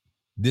afford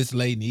this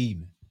late in the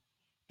evening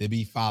to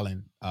be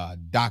following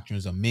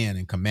doctrines of men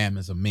and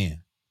commandments of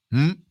men.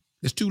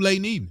 It's too late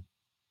in the evening.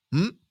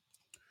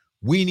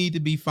 We need to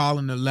be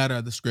following the letter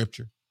of the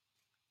scripture.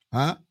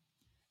 And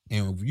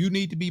if you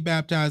need to be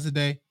baptized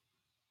today,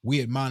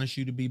 we admonish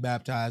you to be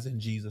baptized in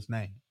Jesus'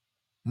 name.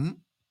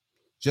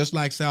 Just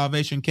like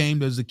salvation came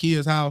to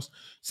Zacchaeus' house,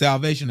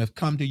 salvation has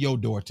come to your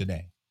door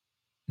today.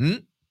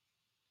 And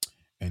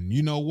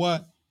you know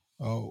what?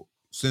 Oh,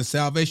 since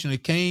salvation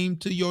came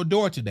to your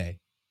door today,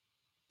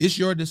 it's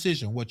your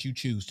decision what you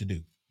choose to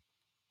do.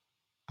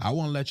 I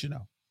want to let you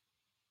know.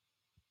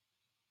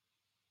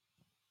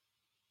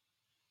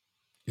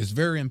 It's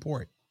very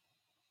important.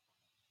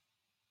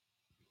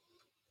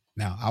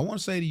 Now, I want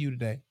to say to you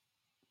today,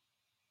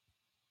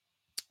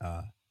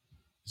 I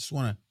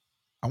want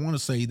to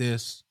say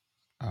this.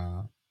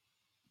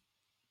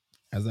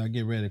 as I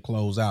get ready to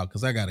close out,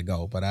 because I got to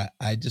go, but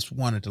I just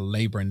wanted to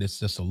labor in this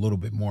just a little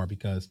bit more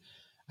because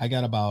I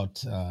got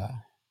about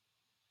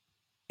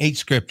 8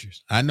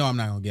 scriptures. I know I'm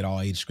not going to get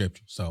all 8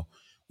 scriptures. So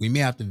we may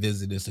have to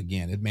visit this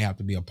again. It may have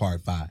to be a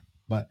part 5.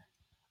 But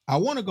I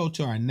want to go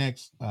to our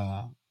next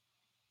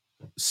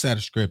set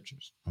of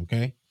scriptures.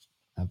 Okay.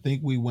 I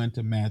think we went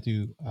to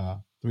Matthew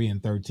 3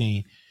 and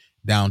 13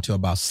 down to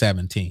about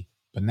 17.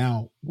 But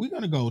now we're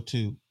going to go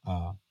to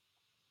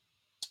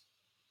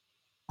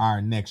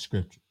our next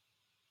scripture.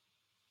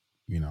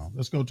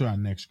 Let's go to our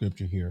next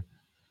scripture here.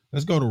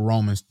 Let's go to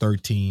Romans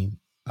 13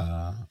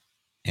 and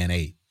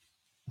 8.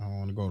 I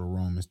want to go to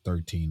Romans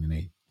 13 and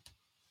 8.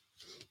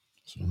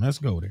 So let's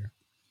go there.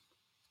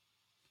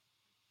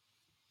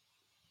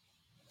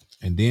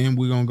 And then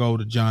we're going to go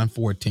to John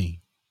 14.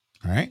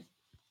 All right.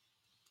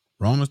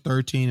 Romans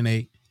 13 and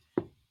 8.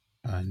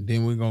 And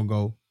then we're going to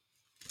go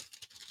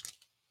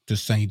to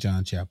St.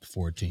 John chapter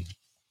 14.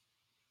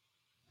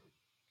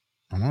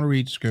 I'm going to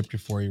read the scripture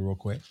for you real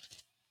quick.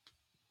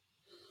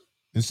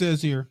 It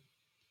says here,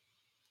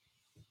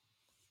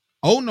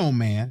 owe no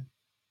man,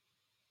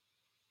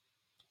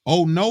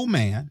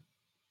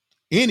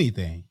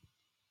 anything.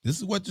 This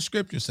is what the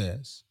scripture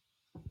says.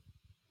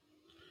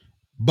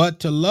 But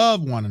to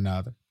love one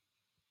another,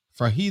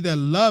 for he that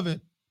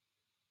loveth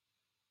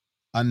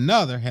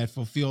another had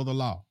fulfilled the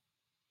law.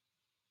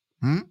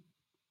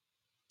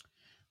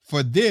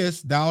 For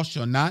this thou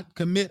shalt not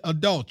commit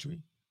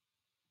adultery.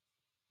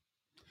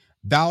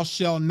 Thou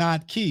shalt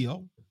not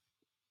kill.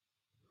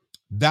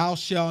 Thou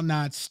shalt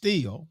not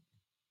steal.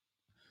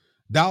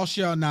 Thou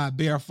shalt not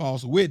bear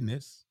false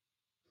witness.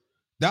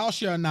 Thou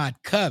shalt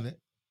not covet.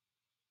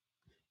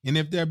 And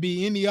if there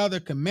be any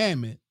other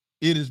commandment,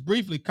 it is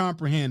briefly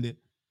comprehended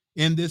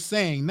in this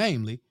saying,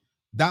 namely,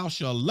 thou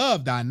shalt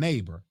love thy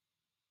neighbor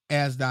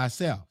as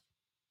thyself.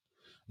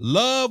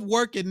 Love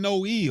worketh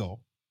no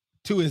ill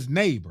to his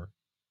neighbor.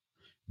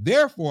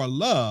 Therefore,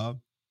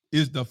 love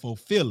is the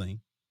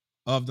fulfilling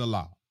of the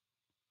law.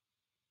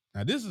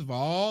 Now, this is for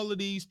all of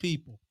these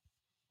people.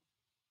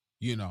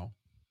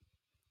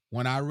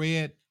 When I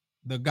read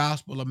the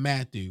Gospel of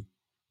Matthew,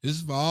 this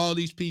is for all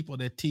these people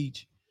that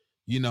teach,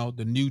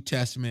 the New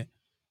Testament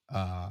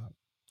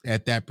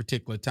at that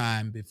particular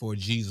time before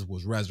Jesus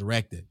was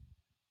resurrected.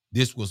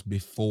 This was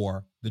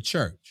before the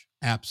church.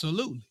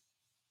 Absolutely.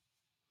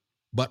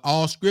 But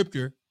all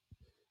scripture,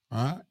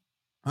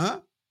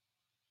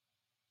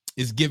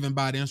 is given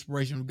by the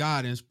inspiration of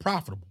God and is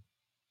profitable.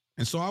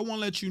 And so I want to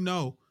let you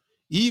know,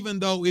 even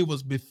though it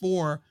was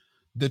before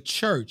the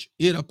church,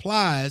 it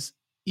applies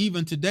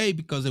even today,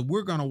 because if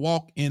we're going to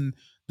walk in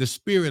the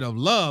spirit of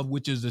love,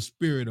 which is the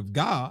spirit of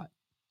God,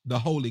 the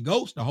Holy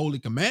Ghost, the Holy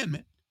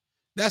Commandment,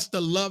 that's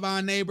to love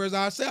our neighbors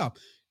ourselves.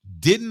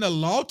 Didn't the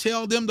law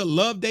tell them to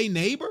love their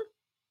neighbor?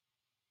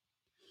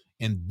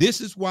 And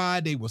this is why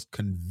they was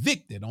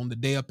convicted on the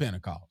day of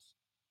Pentecost,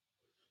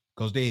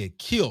 because they had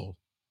killed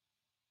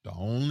the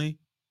only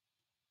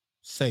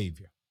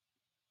Savior,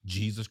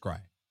 Jesus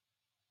Christ.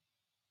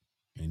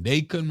 And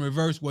they couldn't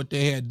reverse what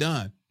they had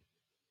done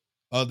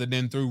other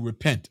than through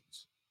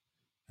repentance.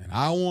 And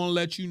I want to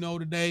let you know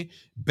today,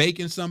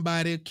 baking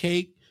somebody a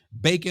cake,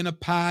 baking a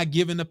pie,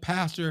 giving the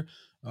pastor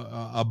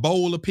a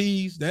bowl of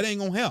peas, that ain't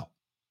going to help.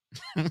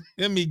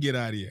 Let me get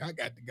out of here. I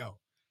got to go.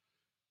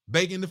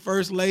 Baking the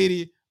first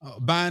lady,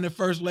 buying the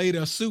first lady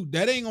a suit,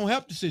 that ain't going to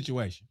help the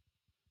situation.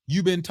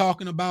 You've been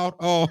talking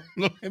about,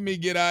 let me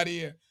get out of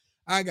here.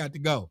 I got to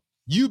go.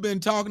 You've been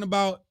talking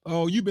about,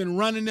 you've been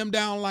running them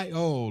down like,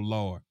 oh,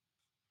 Lord.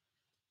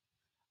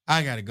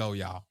 I got to go,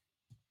 y'all.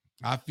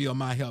 I feel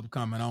my help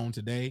coming on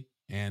today.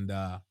 And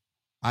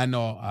I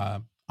know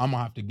I'm going to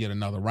have to get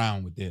another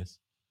round with this.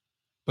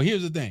 But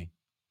here's the thing.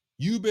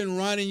 You've been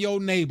running your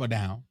neighbor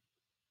down.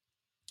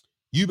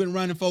 You've been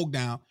running folk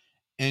down.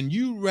 And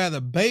you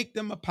rather bake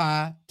them a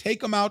pie,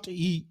 take them out to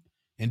eat,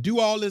 and do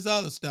all this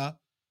other stuff,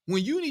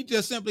 when you need to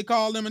just simply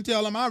call them and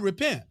tell them, I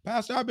repent.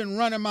 Pastor, I've been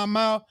running my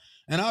mouth,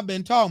 and I've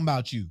been talking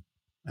about you.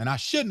 And I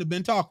shouldn't have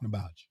been talking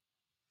about you.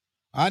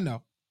 I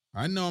know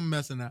I'm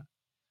messing up.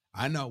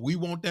 I know we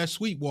want that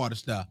sweet water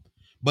stuff.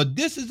 But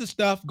this is the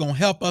stuff going to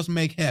help us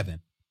make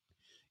heaven,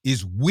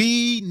 is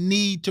we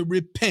need to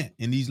repent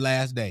in these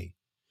last days.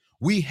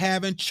 We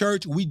having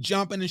church, we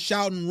jumping and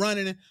shouting,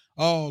 running. And,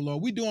 oh,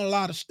 Lord, we doing a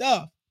lot of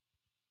stuff.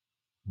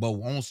 But we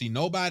won't see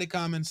nobody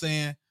coming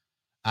saying,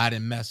 I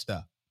done messed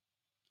up.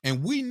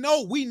 And we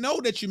know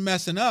that you're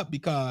messing up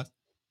because,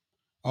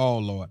 oh,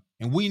 Lord.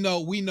 And we know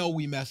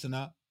we messing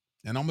up.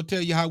 And I'm going to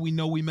tell you how we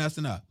know we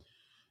messing up.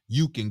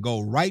 You can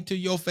go right to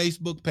your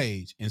Facebook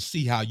page and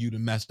see how you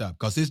done messed up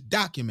because it's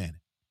documented.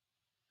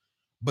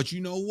 But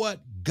you know what?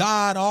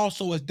 God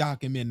also is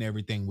documenting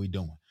everything we're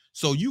doing.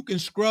 So you can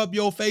scrub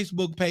your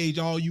Facebook page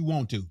all you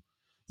want to.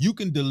 You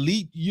can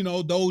delete,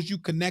 those you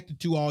connected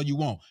to all you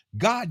want.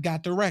 God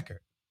got the record.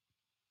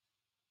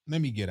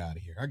 Let me get out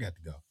of here. I got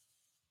to go.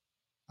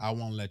 I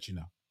want to let you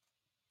know.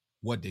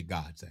 What did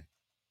God say?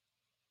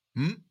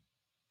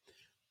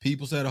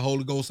 People say the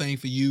Holy Ghost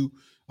ain't for you.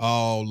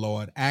 Oh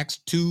Lord, Acts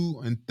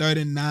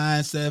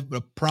 2:39 says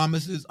the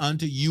promises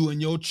unto you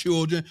and your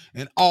children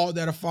and all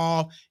that are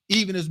far,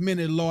 even as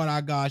many as the Lord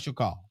our God shall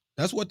call.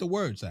 That's what the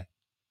word say.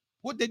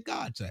 What did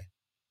God say?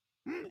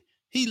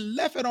 He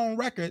left it on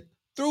record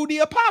through the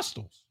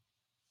apostles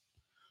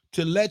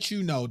to let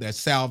you know that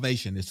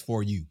salvation is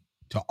for you,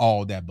 to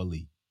all that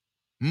believe.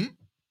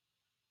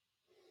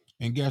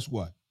 And guess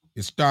what?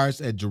 It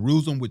starts at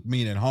Jerusalem, which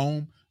means at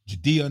home,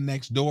 Judea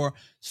next door,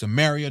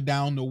 Samaria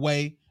down the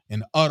way,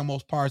 and the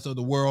uttermost parts of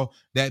the world.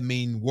 That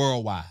means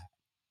worldwide.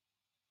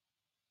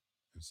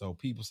 And so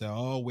people say,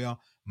 oh, well,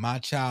 my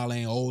child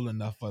ain't old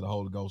enough for the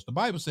Holy Ghost. The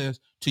Bible says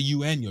to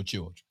you and your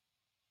children.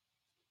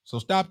 So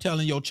stop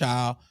telling your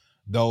child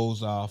those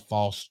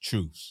false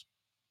truths.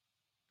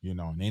 You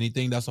know, and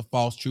anything that's a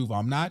false truth,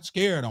 I'm not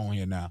scared on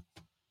here now.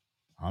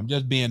 I'm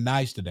just being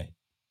nice today.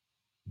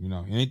 You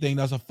know, anything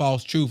that's a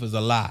false truth is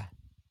a lie.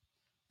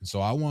 And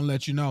so I want to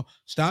let you know,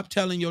 stop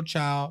telling your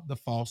child the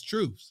false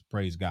truths,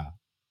 praise God,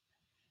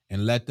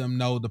 and let them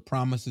know the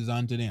promises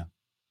unto them.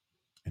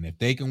 And if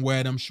they can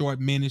wear them short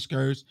mini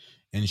skirts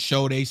and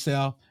show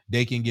themselves,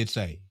 they can get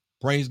saved.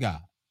 Praise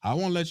God. I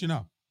want to let you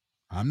know.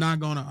 I'm not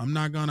gonna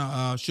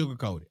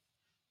sugarcoat it.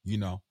 You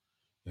know,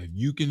 if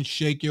you can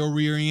shake your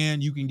rear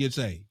end, you can get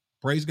saved.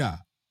 Praise God.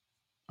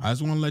 I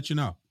just want to let you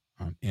know.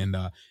 And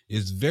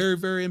it's very,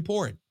 very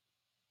important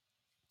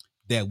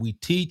that we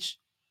teach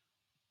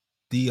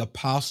the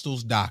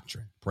apostles'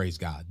 doctrine. Praise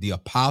God. The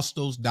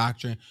apostles'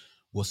 doctrine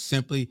was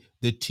simply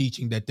the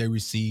teaching that they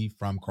received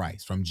from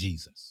Christ, from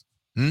Jesus.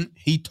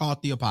 He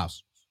taught the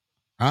apostles.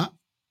 And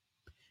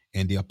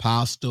the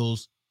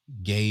apostles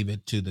gave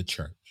it to the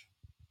church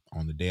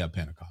on the day of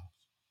Pentecost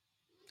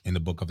in the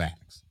book of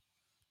Acts.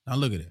 Now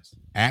look at this.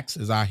 Acts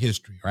is our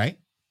history, right?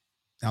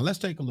 Now let's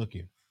take a look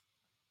here.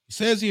 It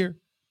says here,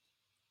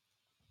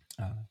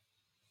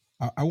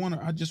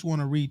 I just want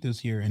to read this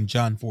here in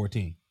John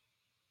 14.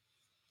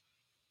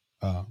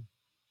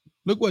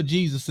 Look what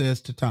Jesus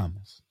says to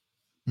Thomas.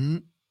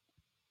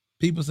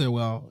 People say,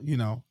 well,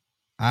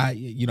 I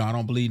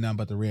don't believe nothing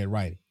but the red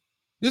writing.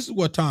 This is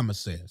what Thomas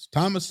says.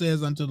 Thomas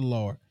says unto the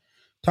Lord,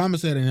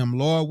 Thomas said to him,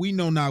 Lord, we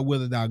know not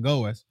whither thou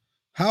goest.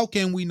 How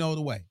can we know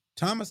the way?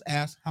 Thomas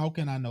asked, how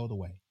can I know the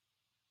way?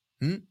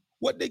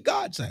 What did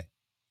God say?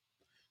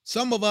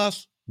 Some of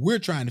us, we're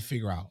trying to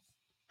figure out,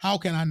 how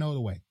can I know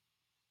the way?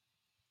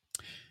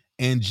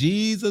 And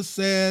Jesus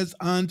says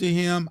unto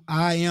him,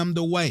 I am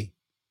the way,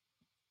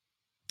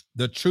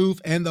 the truth,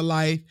 and the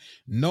life.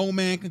 No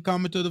man can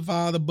come into the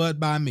Father but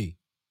by me.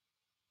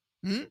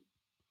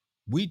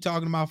 We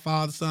talking about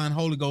Father, Son,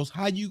 Holy Ghost.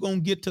 How you going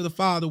to get to the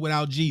Father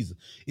without Jesus?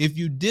 If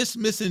you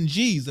dismissing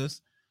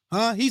Jesus,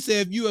 he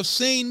said, if you have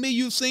seen me,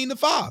 you've seen the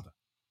Father.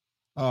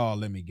 Oh,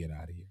 let me get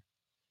out of here.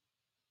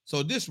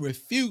 So this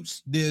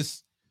refutes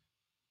this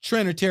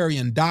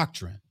Trinitarian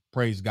doctrine,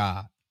 praise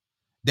God,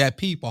 that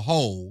people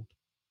hold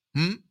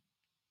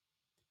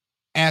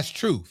as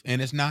truth,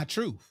 and it's not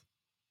truth.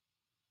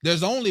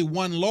 There's only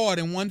one Lord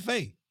and one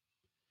faith,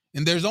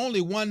 and there's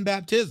only one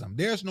baptism.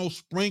 There's no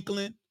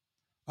sprinkling.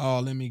 Oh,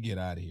 let me get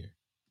out of here.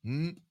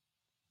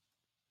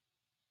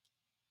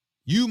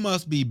 You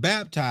must be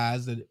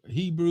baptized, the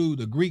Hebrew,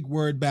 the Greek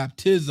word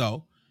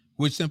baptizo,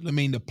 which simply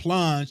means to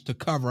plunge, to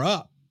cover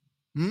up.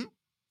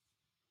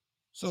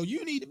 So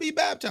you need to be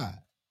baptized.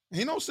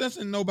 Ain't no sense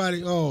in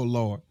nobody, oh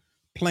Lord,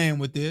 playing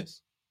with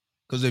this.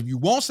 Because if you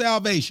want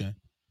salvation,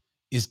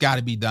 it's got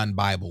to be done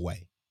Bible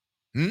way.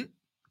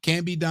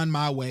 Can't be done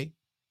my way.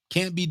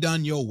 Can't be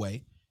done your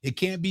way. It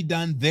can't be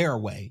done their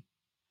way.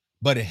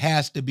 But it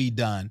has to be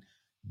done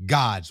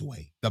God's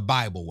way, the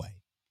Bible way.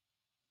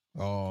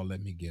 Oh,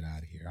 let me get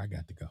out of here. I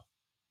got to go.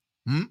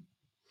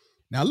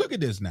 Now look at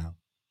this now.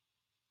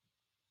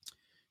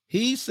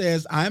 He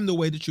says, I am the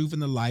way, the truth,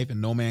 and the life, and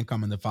no man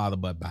cometh to the Father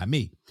but by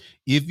me.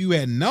 If you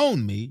had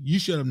known me, you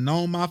should have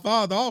known my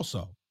Father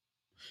also.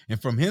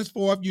 And from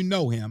henceforth you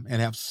know him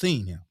and have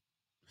seen him.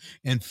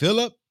 And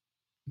Philip,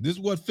 this is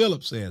what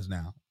Philip says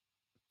now.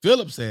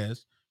 Philip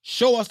says,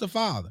 show us the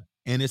Father,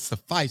 and it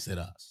sufficeth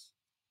us.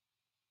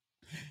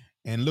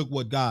 And look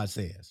what God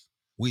says.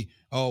 We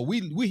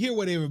hear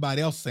what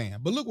everybody else is saying,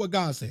 but look what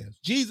God says.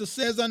 Jesus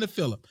says unto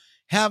Philip,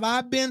 have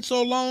I been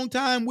so long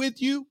time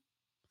with you,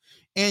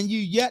 and you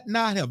yet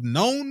not have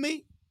known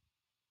me?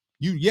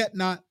 You yet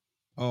not,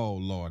 oh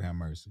Lord have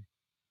mercy.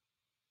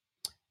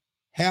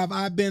 Have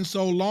I been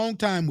so long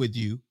time with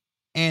you,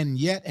 and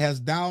yet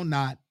hast thou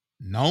not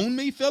known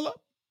me, Philip?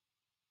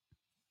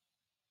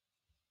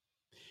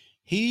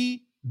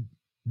 He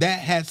that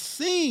has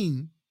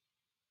seen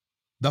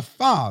the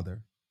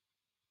Father,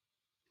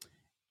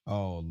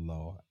 oh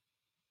Lord,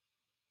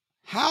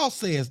 how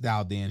sayest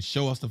thou then,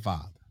 show us the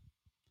Father?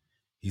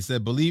 He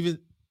said, believe it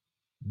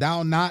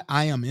thou not,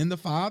 I am in the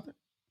Father,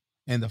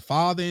 and the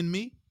Father in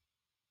me.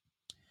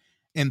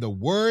 And the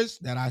words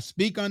that I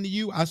speak unto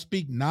you, I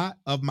speak not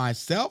of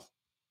myself,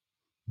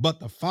 but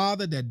the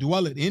Father that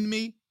dwelleth in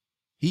me,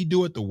 he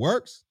doeth the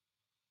works.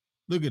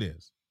 Look at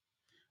this.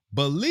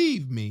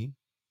 Believe me,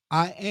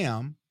 I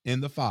am in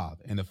the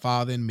Father, and the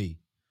Father in me.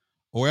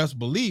 or else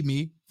believe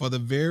me for the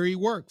very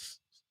works'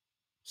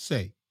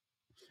 sake.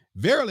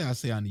 Verily I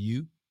say unto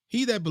you,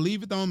 he that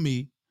believeth on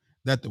me,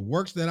 that the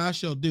works that I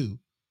shall do,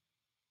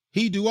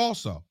 he do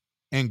also.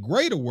 And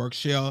greater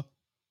works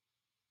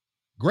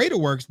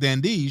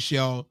than these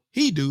shall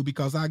he do,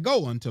 because I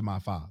go unto my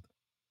Father.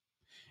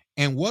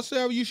 And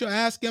whatsoever you shall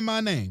ask in my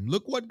name,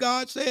 look what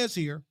God says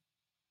here.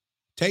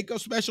 Take a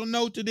special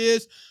note to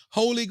this,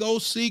 Holy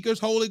Ghost seekers,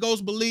 Holy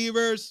Ghost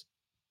believers,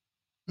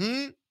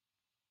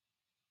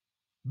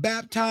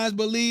 baptized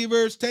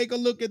believers. Take a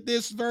look at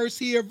this verse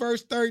here,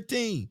 verse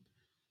 13,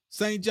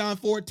 St. John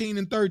 14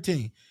 and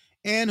 13.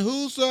 And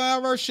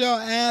whosoever shall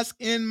ask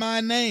in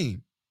my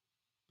name,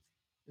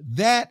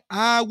 that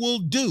I will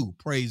do,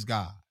 praise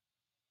God,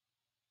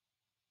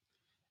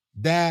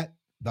 that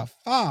the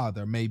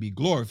Father may be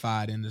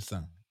glorified in the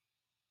Son.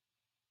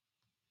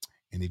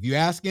 And if you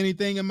ask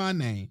anything in my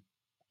name,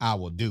 I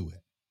will do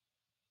it.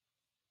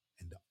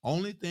 And the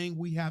only thing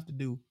we have to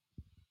do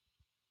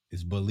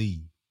is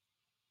believe.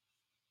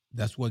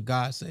 That's what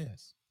God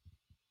says.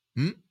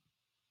 And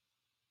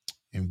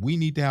we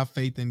need to have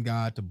faith in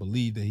God to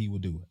believe that he will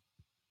do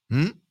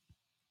it.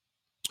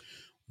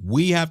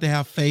 We have to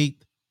have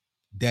faith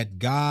that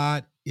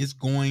God is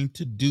going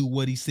to do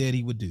what he said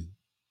he would do.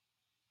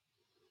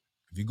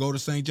 If you go to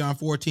St. John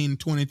 14 and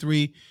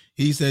 23,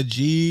 he said,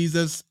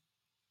 Jesus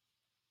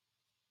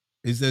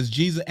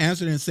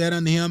answered and said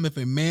unto him, if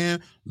a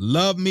man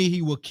love me,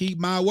 he will keep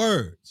my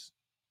words.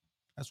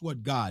 That's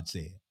what God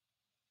said.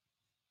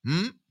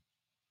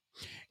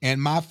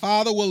 And my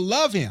Father will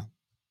love him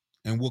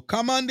and will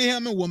come unto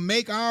him and will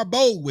make our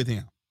abode with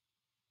him.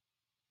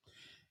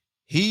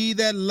 He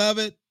that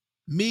loveth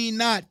me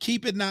not,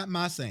 keepeth not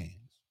my sayings.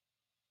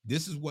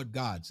 This is what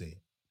God said.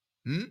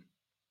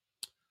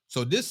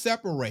 So this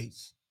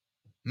separates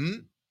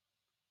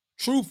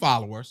true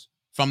followers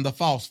from the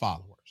false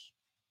followers.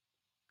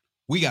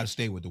 We got to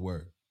stay with the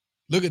word.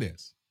 Look at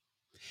this.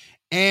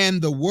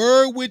 And the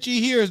word which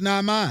ye hear is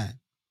not mine,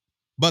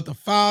 but the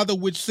Father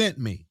which sent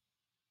me.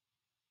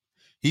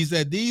 He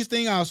said, these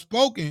things I have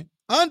spoken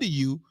unto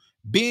you,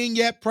 being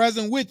yet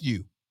present with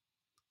you.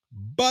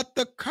 But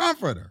the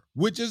Comforter,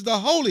 which is the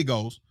Holy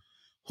Ghost,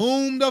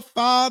 whom the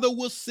Father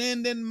will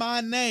send in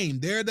my name.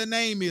 There the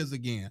name is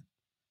again.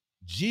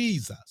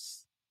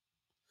 Jesus.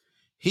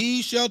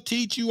 He shall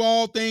teach you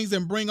all things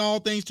and bring all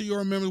things to your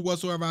remembrance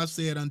whatsoever I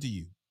said unto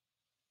you.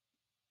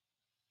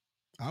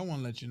 I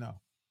want to let you know.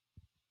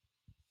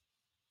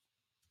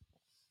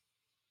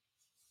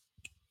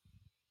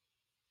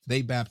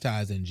 They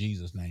baptize in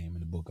Jesus' name in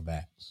the book of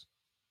Acts.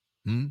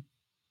 You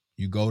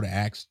go to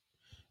Acts,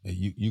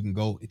 you can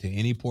go to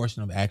any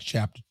portion of Acts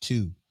chapter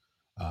 2,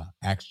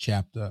 Acts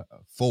chapter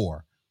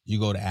 4. You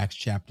go to Acts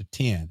chapter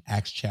 10,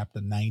 Acts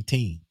chapter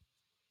 19.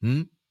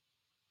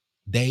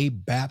 They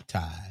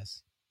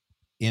baptize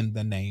in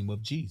the name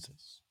of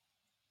Jesus.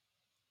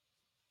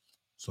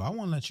 So I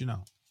want to let you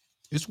know.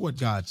 It's what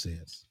God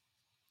says.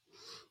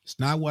 It's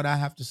not what I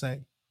have to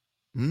say.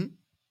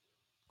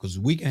 Because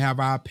we can have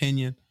our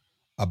opinion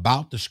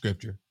about the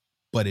scripture,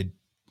 but it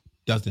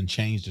doesn't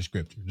change the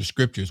scripture. The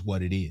scripture is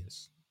what it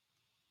is.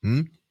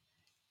 And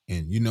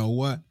you know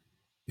what?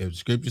 If the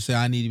scripture say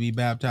I need to be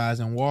baptized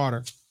in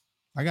water,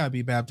 I got to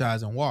be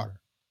baptized in water.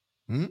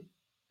 And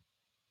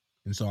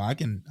so I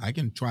can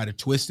try to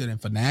twist it and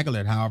finagle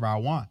it however I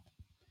want.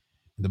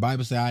 The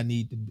Bible says I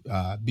need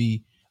to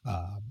be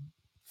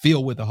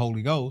filled with the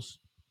Holy Ghost,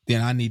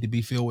 then I need to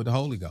be filled with the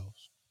Holy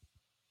Ghost.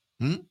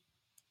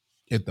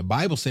 If the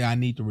Bible say I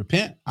need to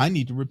repent, I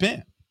need to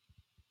repent.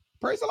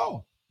 Praise the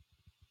Lord.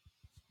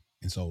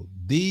 And so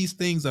these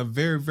things are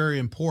very, very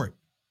important.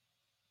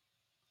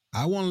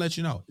 I want to let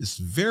you know it's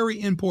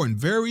very important,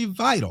 very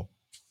vital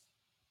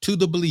to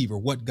the believer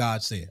what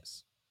God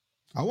says.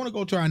 I want to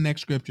go to our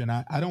next scripture, and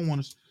I don't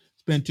want to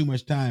spend too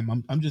much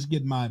time. I'm just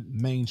getting my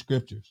main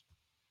scriptures.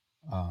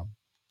 I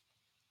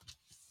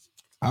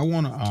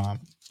want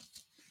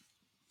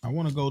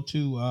to go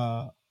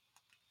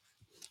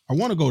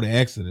to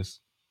Exodus.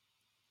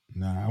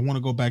 Now I want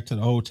to go back to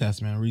the Old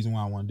Testament. The reason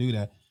why I want to do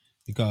that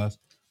because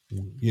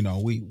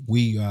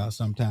we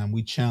sometimes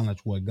we challenge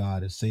what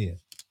God has said,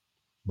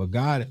 but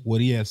God,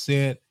 what He has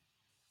said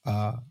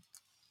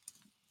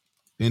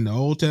in the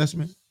Old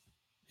Testament,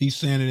 He's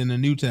saying it in the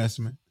New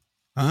Testament,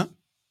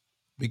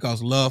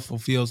 because love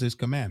fulfills His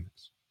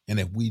commandments, and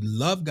if we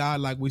love God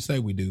like we say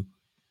we do,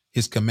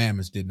 His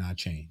commandments did not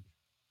change.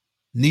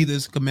 Neither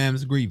His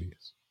commandments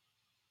grievous.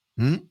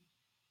 But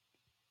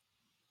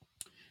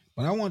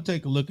I want to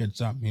take a look at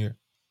something here,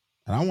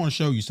 and I want to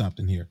show you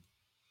something here.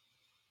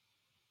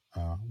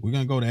 We're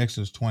going to go to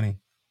Exodus 20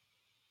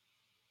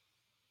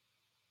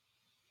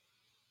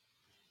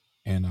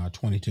 and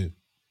 22.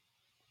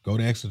 Go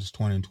to Exodus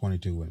 20 and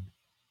 22 with me.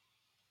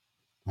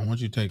 I want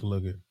you to take a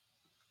look here.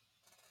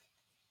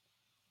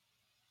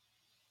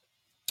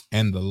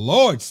 And the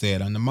Lord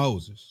said unto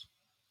Moses,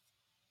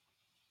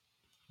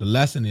 the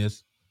lesson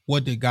is,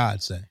 what did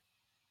God say?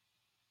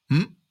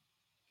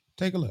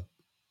 Take a look.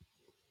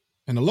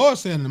 And the Lord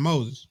said unto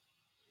Moses,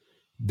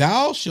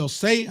 thou shalt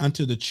say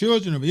unto the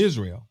children of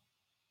Israel,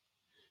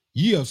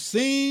 Ye have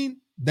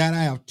seen that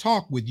I have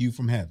talked with you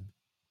from heaven.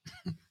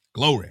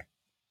 Glory.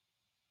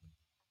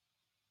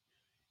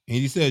 And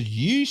he says,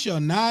 ye shall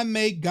not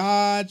make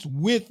gods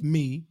with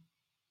me.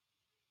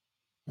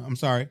 I'm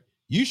sorry.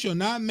 You shall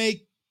not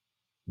make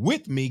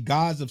with me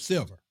gods of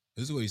silver.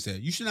 This is what he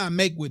said. You should not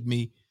make with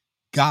me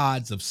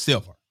gods of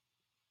silver.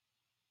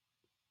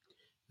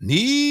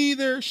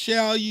 Neither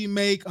shall ye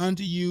make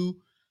unto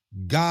you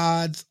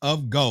gods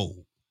of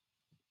gold.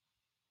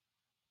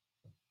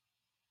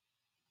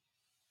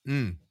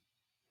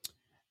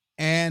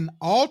 An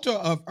altar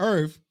of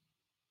earth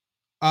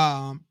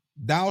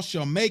thou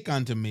shalt make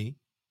unto me,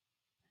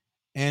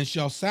 and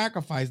shall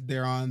sacrifice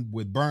thereon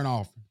with burnt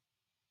offering.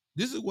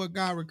 This is what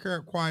God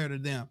required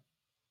of them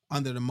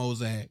under the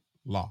Mosaic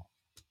law.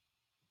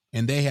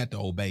 And they had to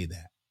obey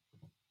that.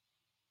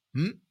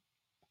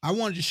 I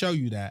wanted to show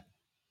you that.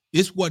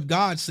 It's what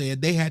God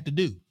said they had to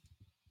do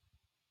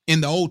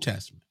in the Old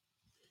Testament.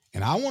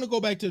 And I want to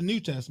go back to the New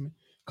Testament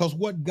because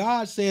what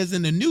God says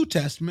in the New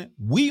Testament,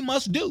 we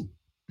must do.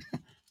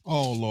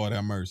 Oh, Lord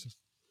have mercy.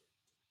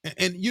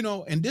 And you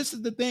know, and this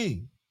is the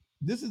thing.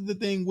 This is the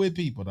thing with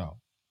people, though.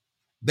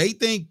 They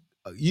think,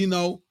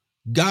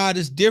 God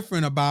is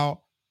different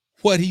about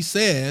what he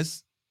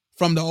says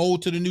from the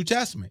Old to the New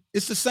Testament.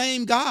 It's the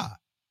same God.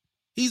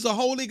 He's a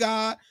holy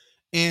God.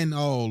 And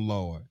oh,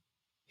 Lord,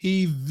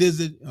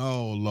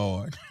 oh,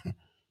 Lord,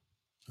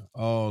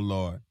 oh,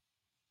 Lord,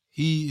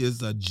 he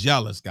is a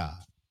jealous God.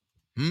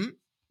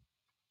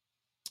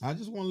 I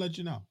just want to let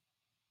you know.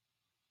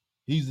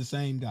 He's the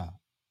same God.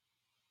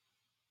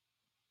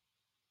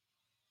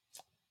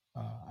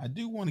 I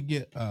do want to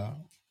get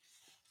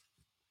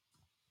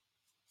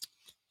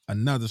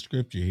another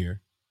scripture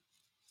here,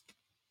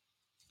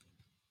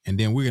 and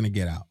then we're going to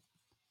get out.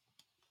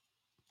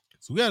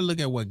 So we got to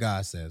look at what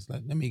God says.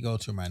 Let me go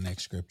to my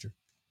next scripture.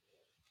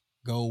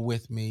 Go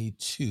with me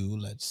to,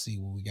 let's see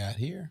what we got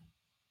here.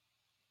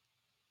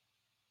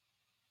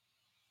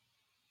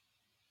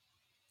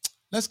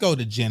 Let's go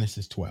to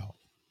Genesis 12.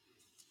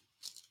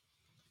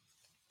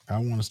 I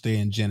want to stay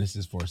in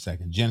Genesis for a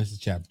second. Genesis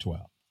chapter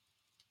 12.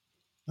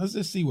 Let's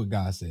just see what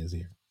God says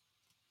here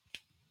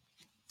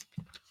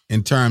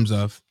in terms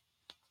of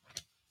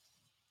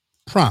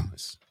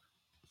promise.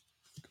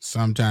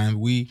 Sometimes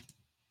we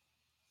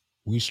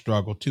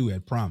struggle too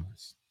at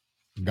promise.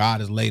 God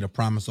has laid a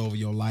promise over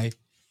your life.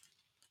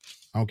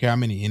 I don't care how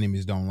many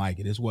enemies don't like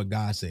it. It's what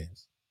God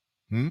says.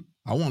 I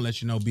want to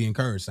let you know, be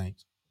encouraged,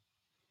 saints.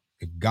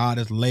 If God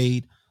has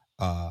laid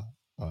a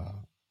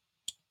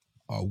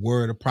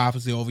word of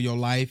prophecy over your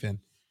life and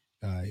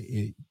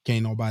it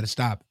can't nobody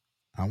stop it,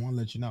 I want to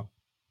let you know.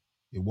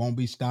 It won't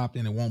be stopped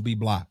and it won't be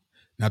blocked.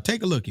 Now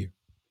take a look here.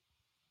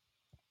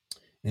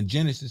 In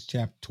Genesis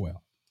chapter 12,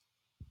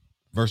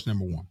 verse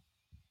number 1.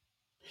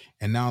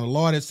 And now the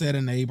Lord had said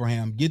unto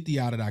Abraham, get thee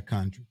out of thy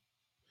country,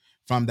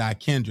 from thy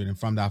kindred, and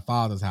from thy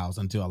father's house,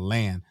 unto a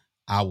land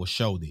I will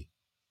show thee.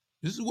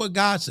 This is what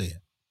God said.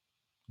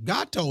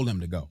 God told him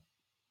to go.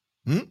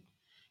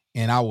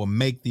 And I will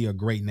make thee a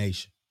great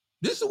nation.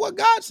 This is what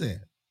God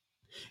said.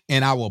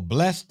 And I will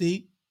bless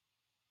thee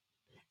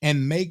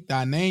and make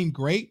thy name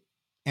great,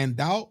 and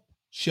thou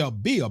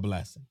shalt be a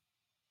blessing.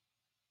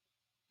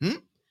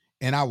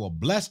 And I will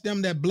bless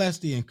them that bless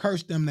thee, and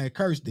curse them that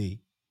curse thee.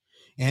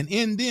 And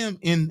in them,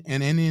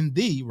 in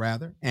thee,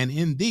 rather, and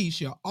in thee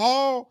shall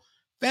all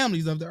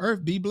families of the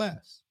earth be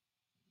blessed.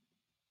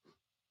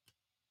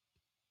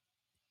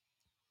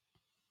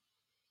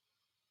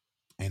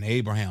 And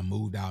Abraham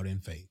moved out in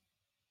faith.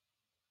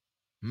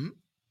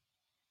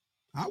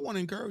 I want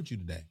to encourage you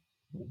today.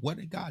 What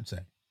did God say?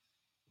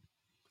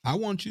 I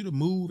want you to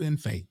move in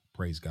faith,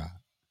 praise God.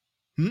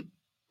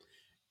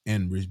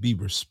 And be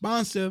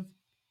responsive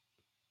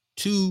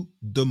to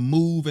the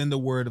move and the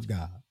word of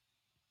God.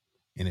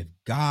 And if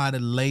God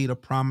had laid a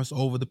promise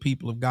over the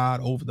people of God,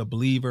 over the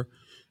believer,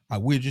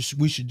 we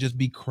should just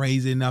be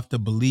crazy enough to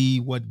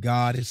believe what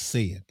God has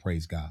said.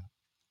 Praise God.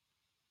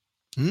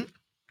 I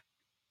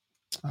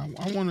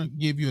want to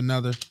give you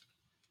another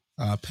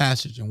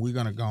passage, and we're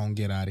going to go and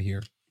get out of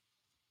here.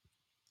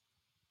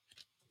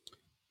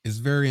 It's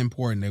very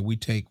important that we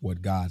take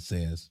what God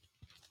says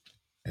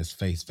as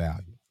face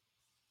value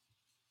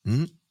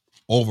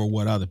over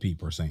what other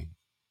people are saying.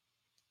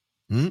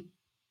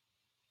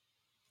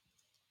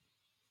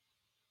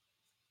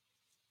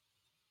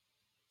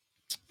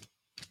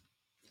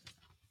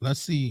 Let's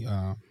see.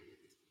 I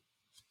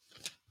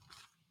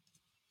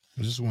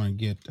just want to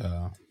get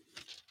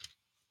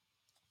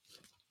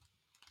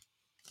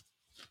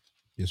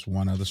just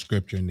one other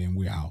scripture, and then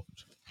we're out.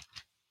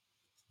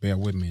 Bear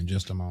with me in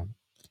just a moment.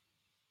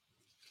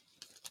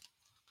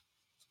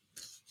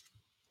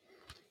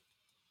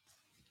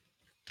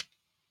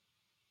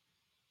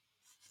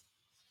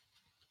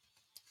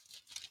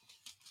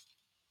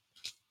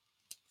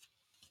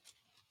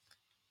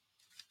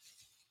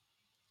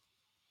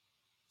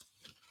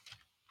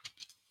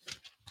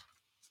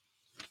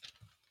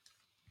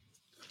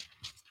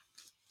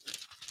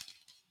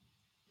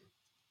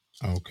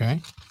 Okay,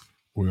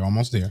 we're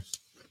almost there.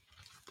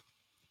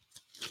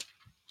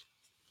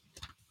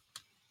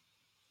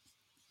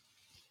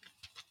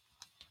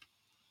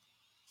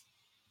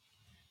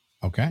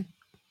 Okay.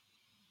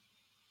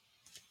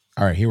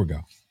 All right, here we go.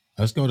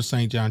 Let's go to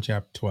St. John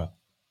chapter 12.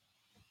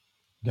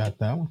 Got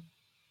that one?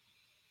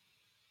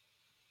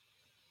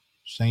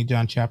 St.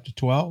 John chapter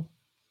 12.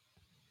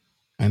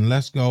 And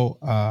let's go.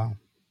 Oh,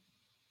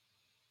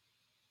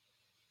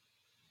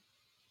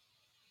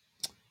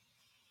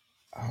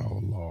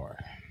 Lord.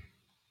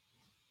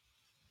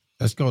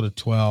 Let's go to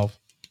 12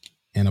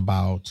 and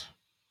about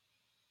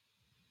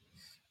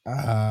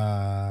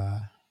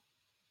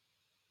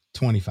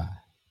 25.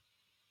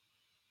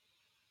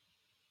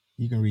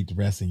 You can read the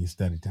rest in your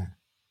study time.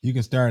 You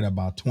can start at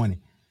about 20,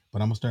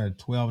 but I'm going to start at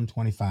 12 and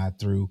 25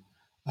 through,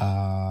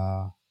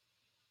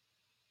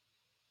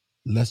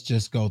 let's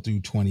just go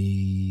through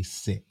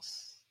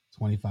 26,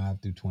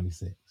 25 through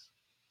 26.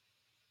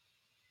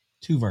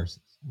 2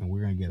 verses, and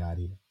we're going to get out of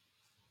here.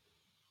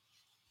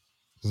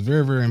 It's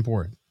very, very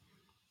important.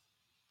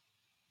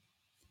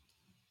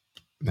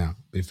 Now,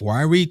 before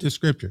I read the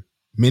scripture,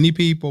 many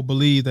people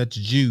believe that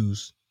the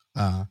Jews,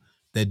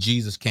 that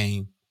Jesus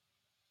came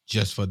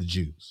just for the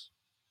Jews.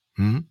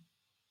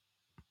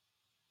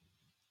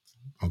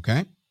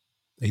 Okay?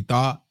 They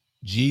thought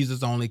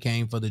Jesus only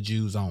came for the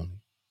Jews only.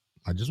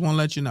 I just want to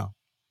let you know.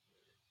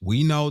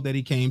 We know that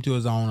he came to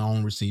his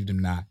own received him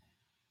not.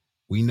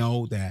 We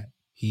know that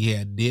he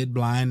did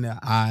blind the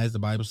eyes. The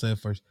Bible said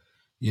first,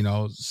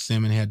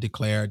 Simon had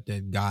declared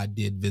that God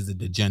did visit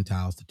the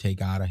Gentiles to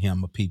take out of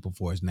him a people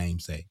for his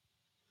name's sake.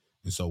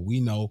 And so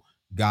we know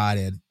God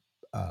had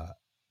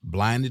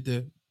blinded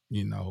the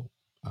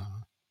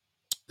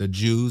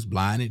Jews,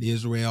 blinded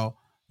Israel,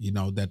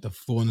 that the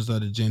fullness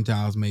of the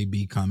Gentiles may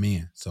be come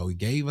in. So he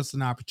gave us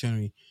an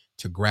opportunity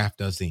to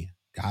graft us in.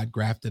 God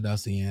grafted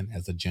us in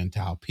as a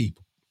Gentile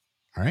people.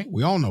 All right.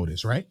 We all know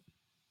this, right?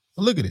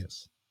 But look at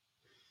this.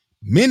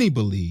 Many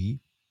believe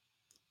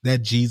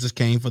that Jesus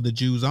came for the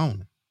Jews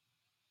only.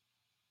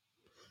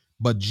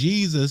 But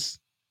Jesus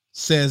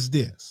says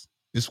this.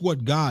 It's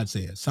what God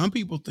says. Some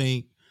people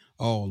think,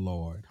 oh,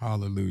 Lord,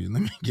 hallelujah.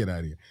 Let me get out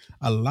of here.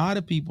 A lot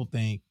of people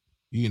think,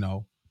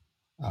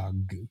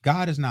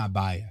 God is not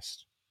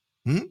biased.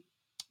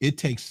 It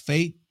takes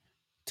faith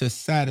to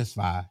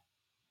satisfy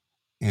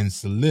and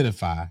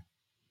solidify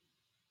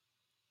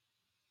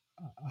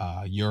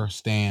your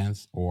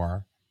stance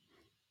or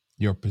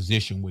your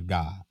position with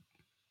God.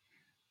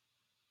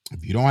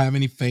 If you don't have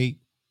any faith,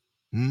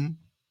 the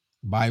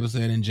Bible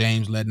said in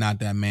James, let not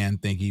that man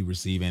think he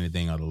receive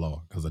anything of the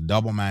Lord, because a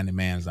double-minded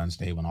man is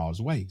unstable in all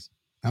his ways.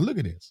 Now look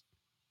at this.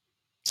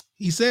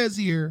 He says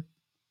here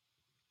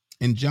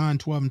in John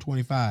 12 and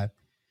 25,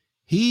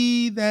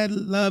 he that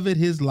loveth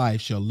his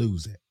life shall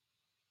lose it.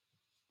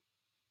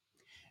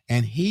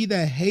 And he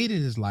that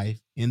hated his life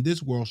in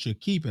this world shall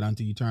keep it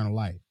unto eternal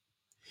life.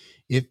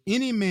 If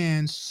any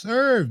man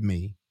serve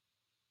me,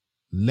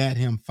 let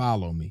him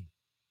follow me.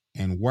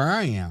 And where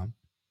I am,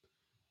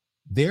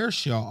 there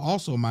shall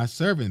also my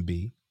servant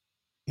be.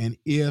 And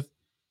if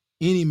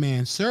any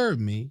man serve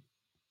me,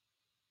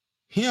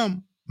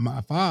 him will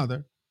my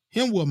Father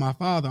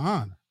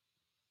honor.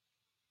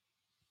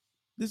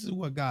 This is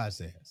what God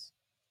says.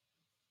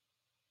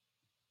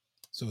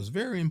 So it's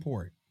very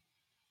important.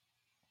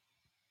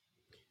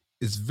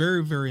 It's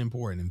very, very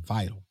important and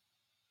vital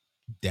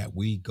that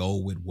we go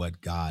with what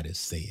God has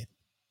said.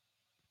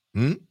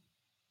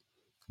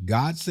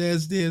 God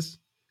says this.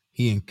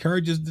 He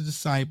encourages the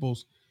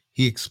disciples.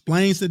 He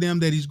explains to them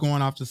that he's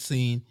going off the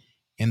scene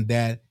and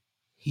that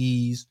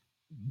he's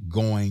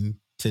going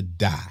to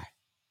die.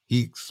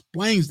 He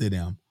explains to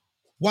them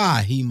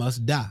why he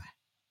must die.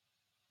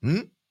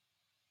 And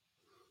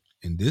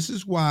this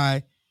is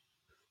why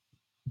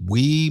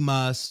we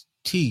must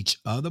teach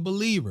other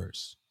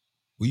believers.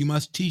 We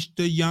must teach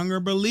the younger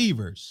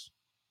believers.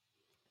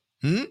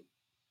 And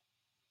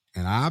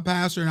our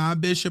pastor and our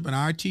bishop and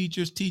our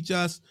teachers teach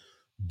us,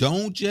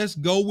 don't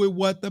just go with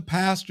what the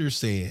pastor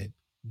said.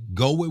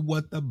 Go with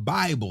what the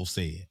Bible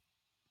said.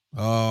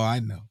 Oh, I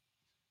know.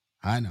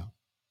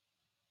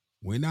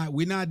 We're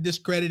not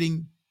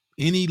discrediting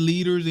any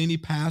leaders, any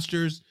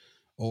pastors,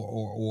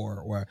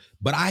 or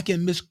but I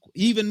can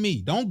even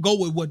me. Don't go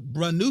with what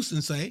Brother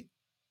Newsom say,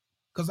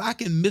 because I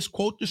can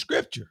misquote the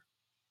scripture.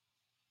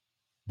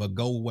 But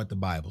go with what the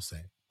Bible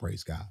say.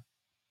 Praise God.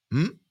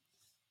 And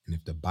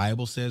if the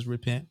Bible says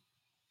repent,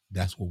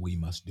 that's what we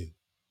must do.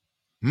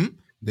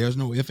 There's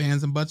no ifs,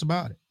 ands, and buts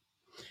about it.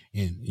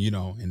 And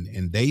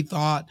and they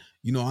thought,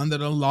 under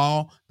the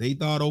law, they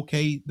thought,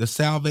 okay, the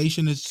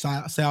salvation is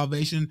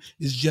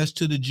just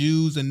to the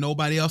Jews and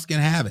nobody else can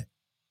have it.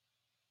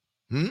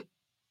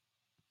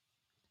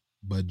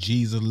 But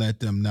Jesus let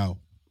them know.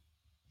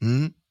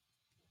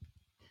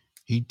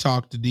 He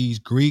talked to these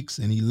Greeks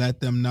and he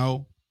let them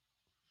know,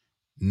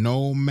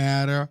 no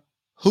matter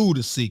who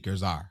the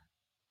seekers are.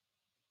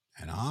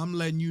 And I'm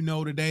letting you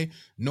know today,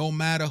 no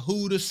matter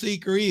who the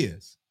seeker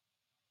is,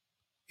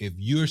 if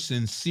you're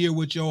sincere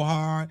with your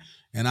heart,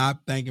 and I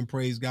thank and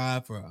praise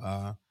God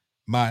for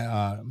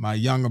my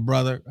younger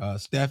brother,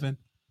 Stephen,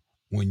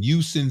 when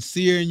you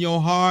sincere in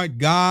your heart,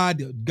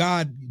 God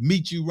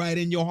meets you right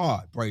in your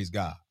heart. Praise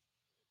God.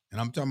 And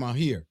I'm talking about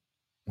here.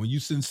 When you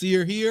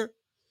sincere here,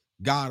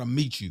 God will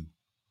meet you.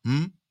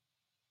 Hmm?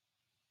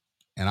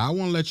 And I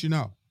want to let you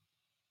know,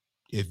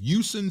 if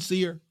you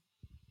sincere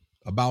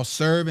about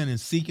serving and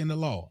seeking the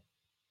Lord,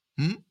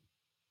 hmm?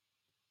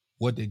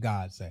 What did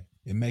God say?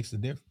 It makes a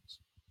difference.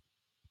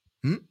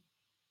 Hmm?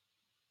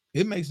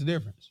 It makes a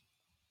difference.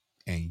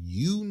 And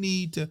you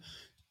need to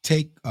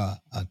take a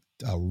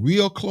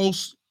real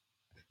close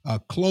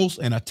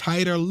and a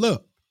tighter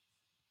look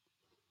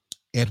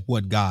at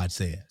what God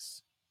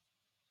says.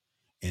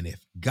 And if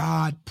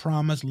God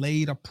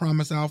laid a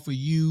promise out for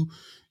you,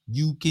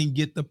 you can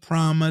get the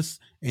promise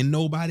and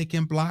nobody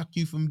can block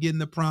you from getting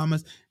the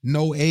promise.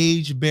 No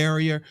age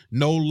barrier,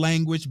 no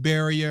language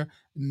barrier,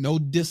 no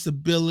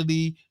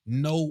disability,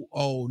 no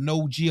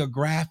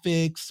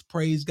geographics,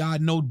 praise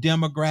God, no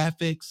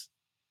demographics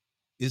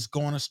is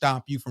going to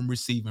stop you from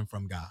receiving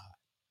from God.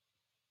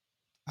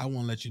 I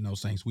want to let you know,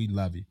 saints, we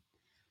love you.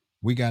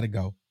 We got to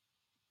go.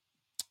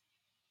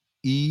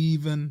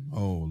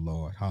 Oh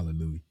Lord,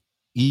 hallelujah.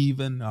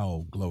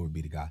 Glory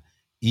be to God.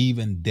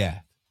 Even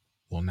death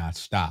will not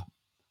stop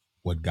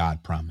what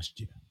God promised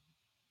you.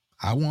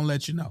 I won't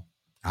let you know.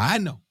 I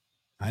know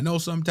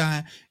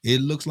sometimes it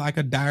looks like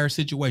a dire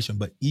situation,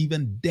 but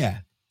even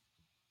death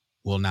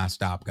will not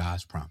stop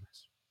God's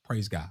promise.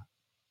 Praise God.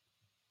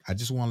 I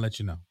just want to let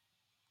you know,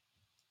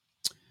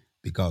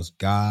 because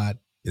God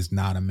is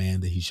not a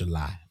man that he should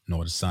lie,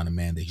 nor the son of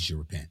man that he should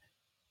repent.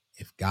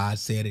 If God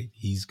said it,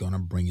 he's going to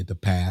bring it to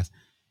pass.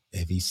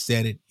 If he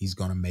said it, he's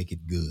going to make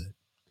it good.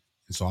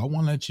 And so I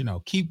want to let you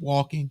know, keep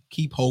walking,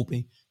 keep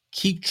hoping,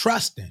 keep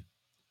trusting,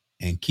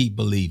 and keep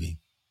believing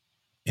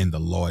in the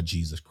Lord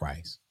Jesus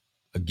Christ.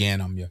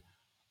 Again, I'm your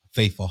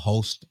faithful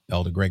host,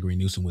 Elder Gregory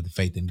Newsom with the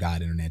Faith in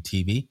God Internet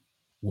TV.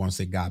 We want to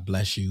say God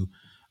bless you.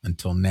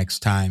 Until next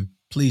time,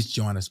 please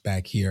join us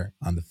back here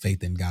on the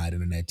Faith in God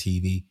Internet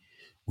TV.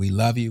 We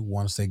love you. We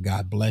want to say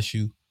God bless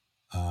you.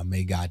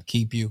 May God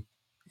keep you.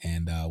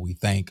 And we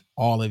thank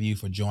all of you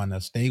for joining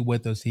us. Stay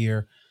with us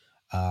here.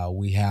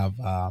 We have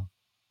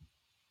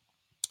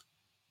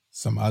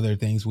some other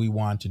things we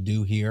want to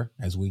do here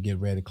as we get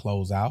ready to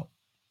close out.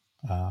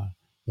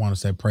 Want to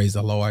say praise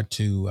the Lord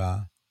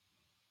to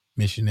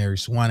Missionary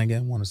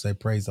Swanigan. Want to say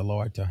praise the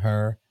Lord to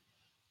her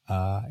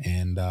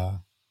and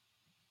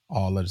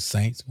all of the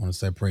saints. Want to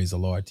say praise the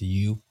Lord to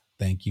you.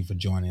 Thank you for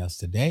joining us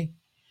today.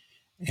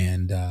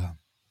 And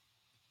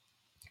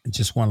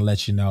just want to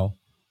let you know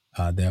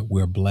that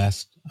we're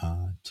blessed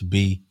to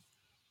be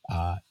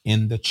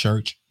in the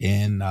church,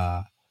 in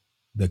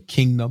the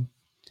kingdom,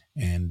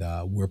 and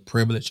we're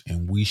privileged,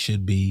 and we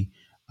should be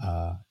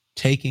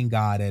taking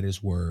God at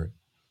his word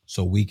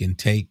so we can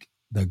take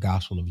the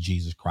gospel of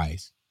Jesus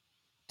Christ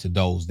to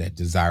those that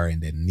desire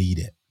and that need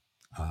it.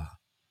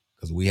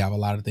 Because we have a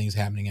lot of things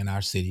happening in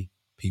our city.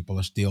 People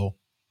are still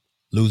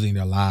losing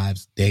their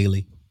lives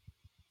daily.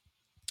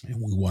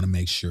 And we want to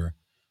make sure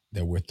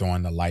that we're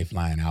throwing the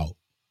lifeline out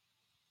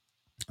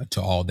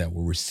to all that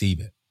will receive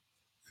it.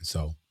 And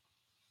so,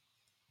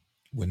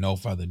 with no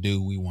further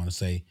ado, we want to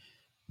say,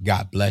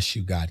 God bless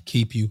you. God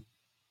keep you.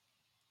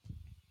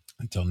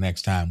 Until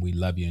next time, we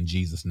love you in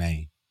Jesus'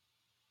 name.